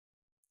like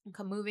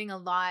moving a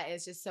lot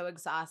is just so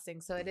exhausting.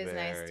 So it is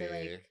nice to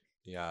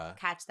like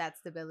catch that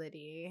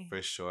stability.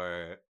 For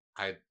sure.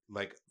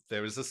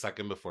 There was a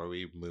second before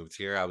we moved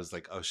here, I was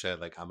like, oh shit,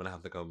 like I'm gonna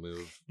have to go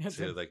move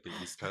to like the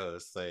East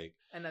Coast. Like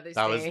another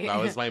state. That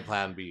was my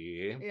plan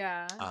B.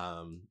 Yeah.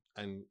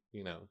 And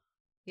you know,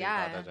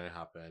 glad that didn't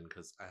happen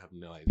because I have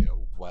no idea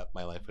what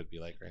my life would be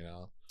like right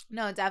now.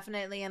 No,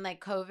 definitely. And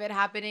like COVID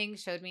happening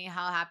showed me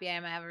how happy I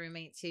am I have a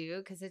roommate too.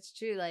 Because it's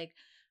true. Like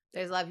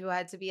there's a lot of people who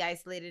had to be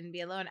isolated and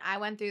be alone. I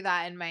went through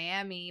that in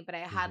Miami, but I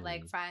had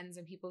like friends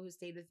and people who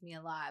stayed with me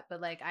a lot.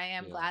 But like I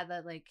am glad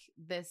that like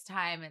this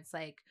time it's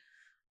like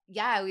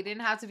yeah, we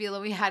didn't have to be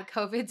alone. We had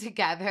COVID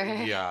together.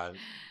 Yeah.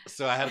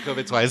 So I had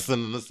COVID twice,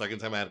 and then the second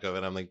time I had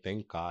COVID, I'm like,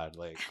 thank God,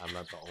 like I'm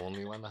not the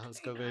only one that has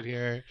COVID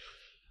here.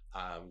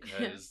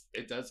 Because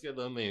it does get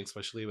lonely,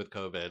 especially with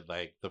COVID.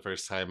 Like the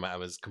first time I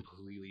was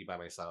completely by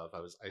myself. I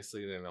was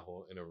isolated in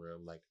a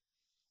room, like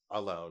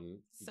alone.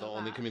 So The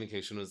only bad.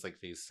 communication was like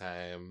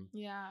FaceTime.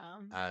 Yeah.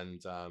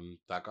 And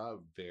that got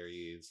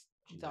very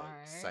Dark.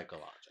 like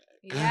psychological.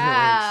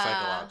 Yeah.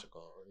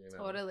 Psychological,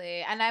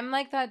 Totally. And I'm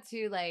like that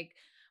too, like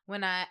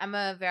when I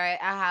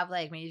have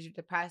like major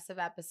depressive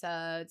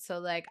episodes, so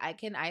like I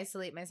can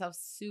isolate myself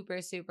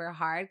super super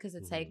hard because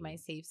it's like my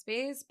safe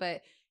space,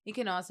 but it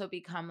can also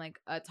become like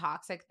a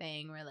toxic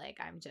thing where like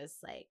I'm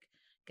just like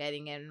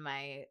getting in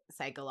my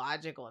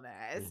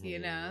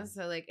psychologicalness,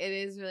 so like it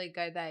is really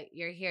good that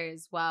you're here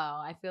as well.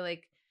 I feel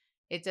like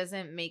it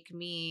doesn't make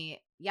me,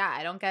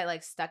 I don't get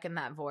like stuck in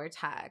that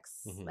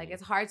vortex. Like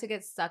it's hard to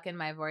get stuck in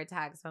my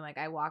vortex when like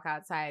I walk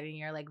outside and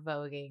you're like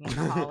voguing in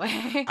the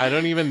hallway. I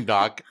don't even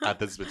knock at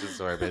this bitch's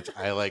door, bitch.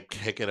 I like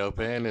kick it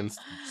open and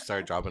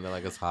start dropping it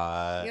like it's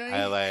hot.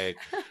 I like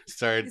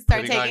start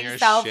putting on your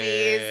selfies.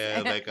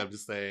 Shit. Like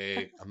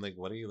I'm like,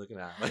 what are you looking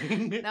at?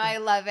 No, I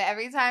love it.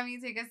 Every time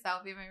you take a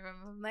selfie in my room,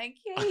 I'm like,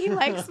 yeah, he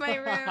likes my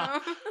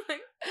room.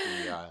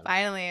 Yeah.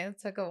 Finally, it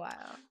took a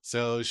while.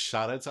 So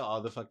shout out to all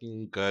the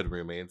fucking good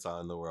roommates out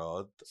in the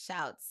world.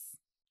 Shouts.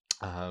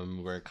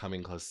 We're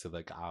coming close to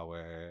like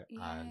hour. Yay.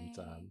 And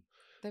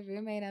the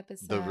roommate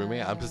episode. The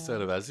roommate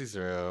episode of Essie's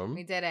Room.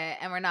 We did it,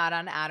 and we're not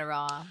on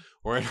Adderall.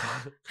 We're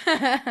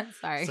not.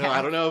 Sorry. So guys.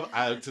 I don't know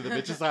if to the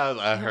bitches that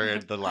I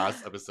heard the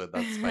last episode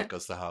that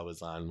Spikegoestohell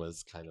was on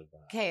was kind of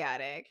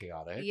chaotic.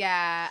 Chaotic.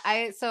 Yeah.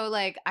 I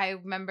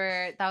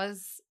remember that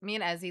was me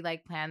and Ezzy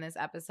like planned this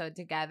episode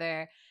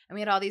together, and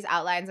we had all these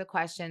outlines of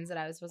questions that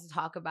I was supposed to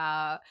talk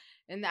about.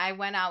 And I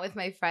went out with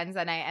my friends,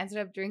 and I ended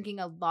up drinking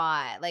a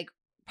lot, like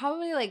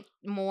probably like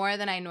more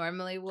than I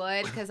normally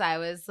would, because I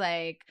was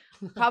like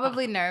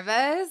probably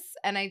nervous,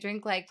 and I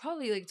drink like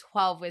probably like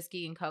 12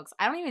 whiskey and cokes.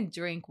 I don't even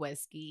drink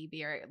whiskey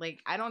beer.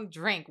 Like I don't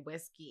drink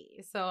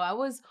whiskey. So I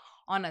was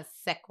on a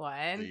sick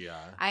one. Yeah.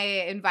 I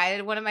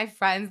invited one of my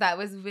friends that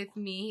was with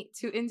me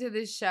into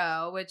the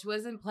show, which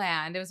wasn't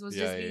planned. It was supposed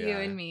to just be you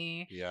and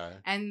me. Yeah.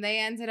 And they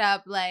ended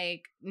up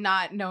like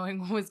not knowing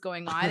what was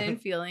going on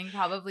and feeling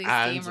probably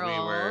steamrolled. And we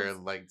were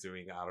like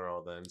doing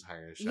Adderall the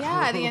entire show.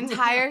 Yeah, the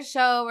entire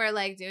show we're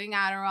like doing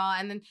Adderall,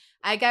 and then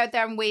I get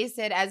there, I'm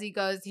wasted. As he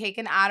goes, take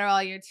an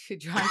Adderall, you're too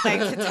drunk like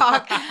to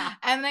talk,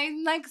 and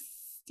I'm like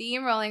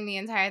steamrolling the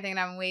entire thing, and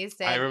I'm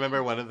wasted. I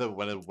remember one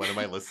of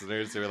my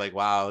listeners, they were like,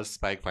 "Wow,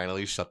 Spike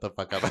finally shut the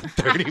fuck up at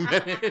 30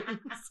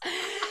 minutes."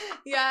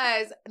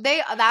 Yes,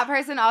 that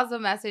person also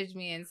messaged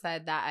me and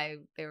said that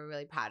they were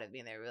really proud of me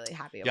and they were really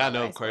happy about. Yeah,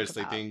 no, of course.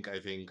 I think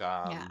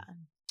yeah.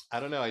 I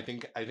don't know. I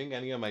think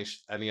any of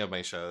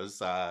my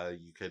shows,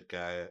 you could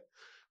get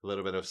a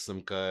little bit of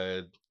some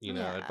good,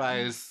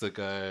 advice.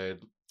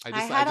 I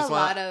had a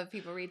lot of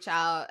people reach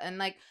out and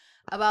like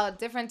about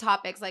different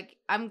topics. Like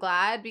I'm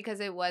glad, because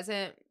it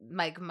wasn't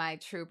like my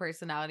true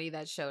personality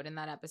that showed in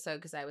that episode,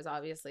 because I was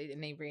obviously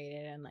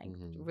inebriated and like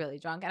really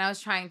drunk, and I was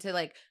trying to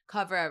like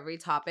cover every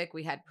topic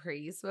we had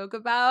spoke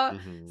about.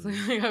 So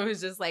like, I was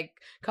just like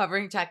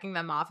checking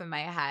them off in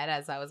my head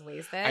as I was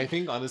wasted. I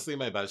think honestly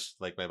my best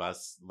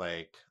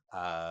way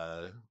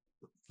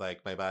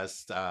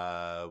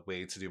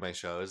to do my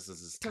shows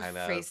is kind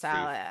of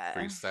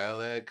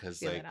freestyle it,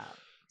 because like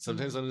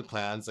sometimes when the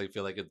plans, I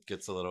feel like it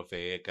gets a little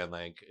fake, and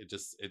like it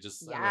just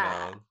yeah.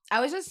 I don't know.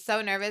 I was just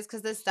so nervous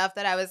because the stuff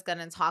that I was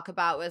gonna talk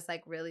about was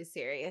like really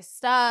serious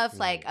stuff,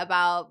 like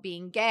about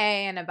being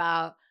gay and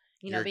about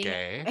being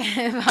gay.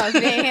 About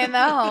being in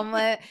the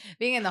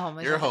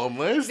homeless. You're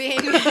homeless. Being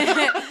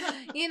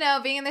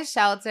being in the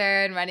shelter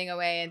and running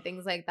away and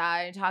things like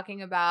that, and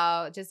talking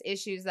about just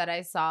issues that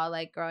I saw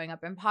like growing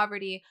up in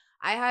poverty.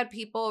 I had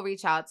people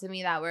reach out to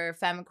me that were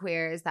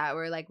femqueers that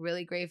were like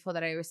really grateful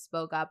that I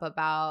spoke up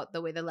about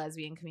the way the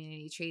lesbian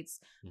community treats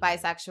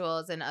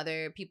bisexuals and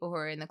other people who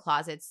are in the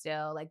closet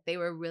still. Like they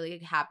were really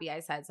happy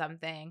I said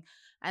something.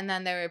 And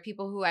then there were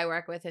people who I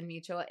work with in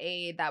mutual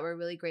aid that were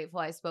really grateful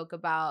I spoke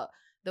about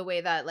the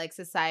way that like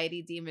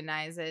society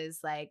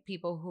demonizes like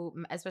people who,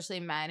 especially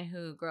men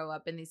who grow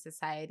up in these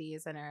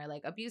societies and are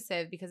like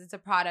abusive, because it's a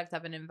product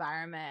of an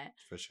environment.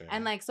 For sure.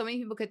 And like so many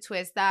people could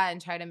twist that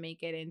and try to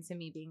make it into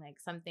me being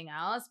like something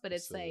else, but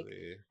it's like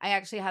I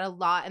actually had a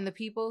lot, and the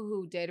people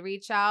who did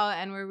reach out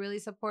and were really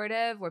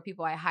supportive were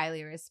people I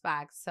highly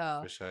respect.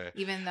 So for sure.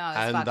 Even though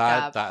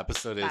that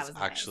episode is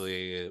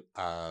actually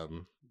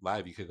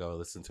live. You could go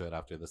listen to it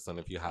after this one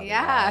if you haven't.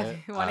 Yeah,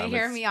 if you want to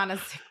hear me on a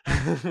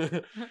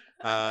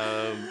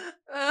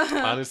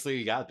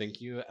honestly, yeah, thank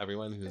you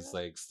everyone who's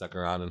like stuck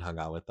around and hung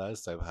out with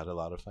us. I've had a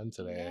lot of fun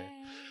today.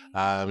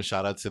 Yay.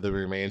 Shout out to the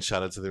roommate,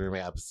 shout out to the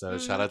roommate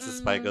episode, shout out to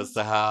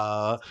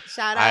Spikegoestohell.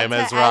 Shout out to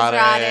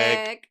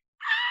Ezrotic.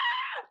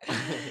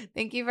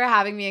 Thank you for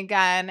having me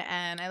again,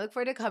 and I look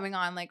forward to coming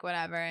on like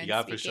whenever. And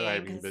yeah, for sure. I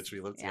mean, bitch,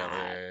 we live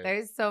together.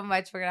 There's so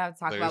much we're gonna have to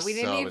talk about. We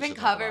didn't even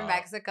cover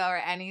Mexico or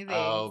anything.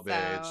 Oh,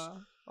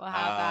 bitch. We'll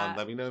have that.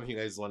 Let me know if you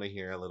guys want to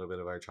hear a little bit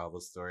of our travel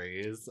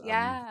stories.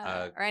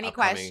 Yeah. Or any upcoming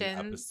questions.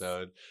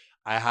 episode.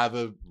 I have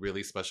a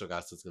really special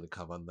guest that's going to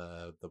come on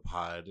the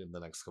pod in the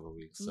next couple of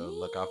weeks. So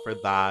look out for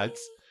that.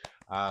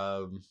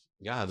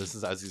 Yeah, this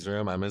is Azzy's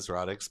Room. I'm Ms.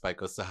 Roddick.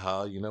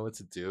 Spikegoestohell. You know what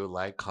to do.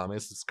 Like,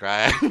 comment,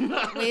 subscribe.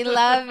 We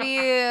love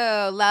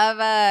you. Love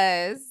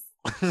us.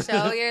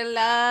 Show your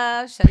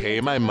love. Show Pay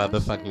your my devotion.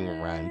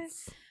 motherfucking rent.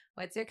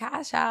 What's your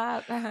cash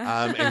app?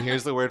 And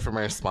here's the word from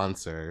our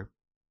sponsor,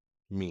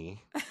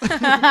 me.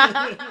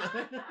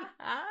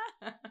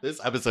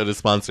 This episode is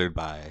sponsored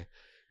by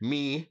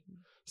me.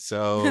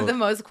 So the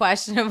most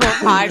questionable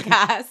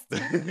podcast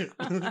the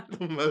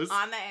most,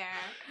 on the air.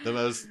 The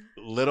most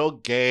little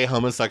gay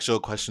homosexual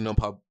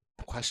questionable.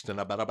 Okay,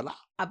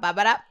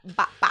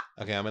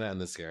 I'm gonna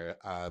end this here.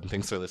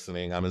 Thanks for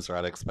listening. I'm Ms.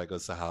 Roddick.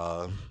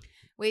 Spikegoestohell.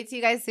 Wait till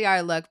you guys see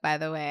our look. By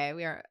the way,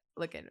 we are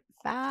looking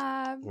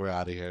fab. We're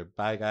out of here.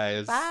 Bye,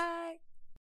 guys. Bye.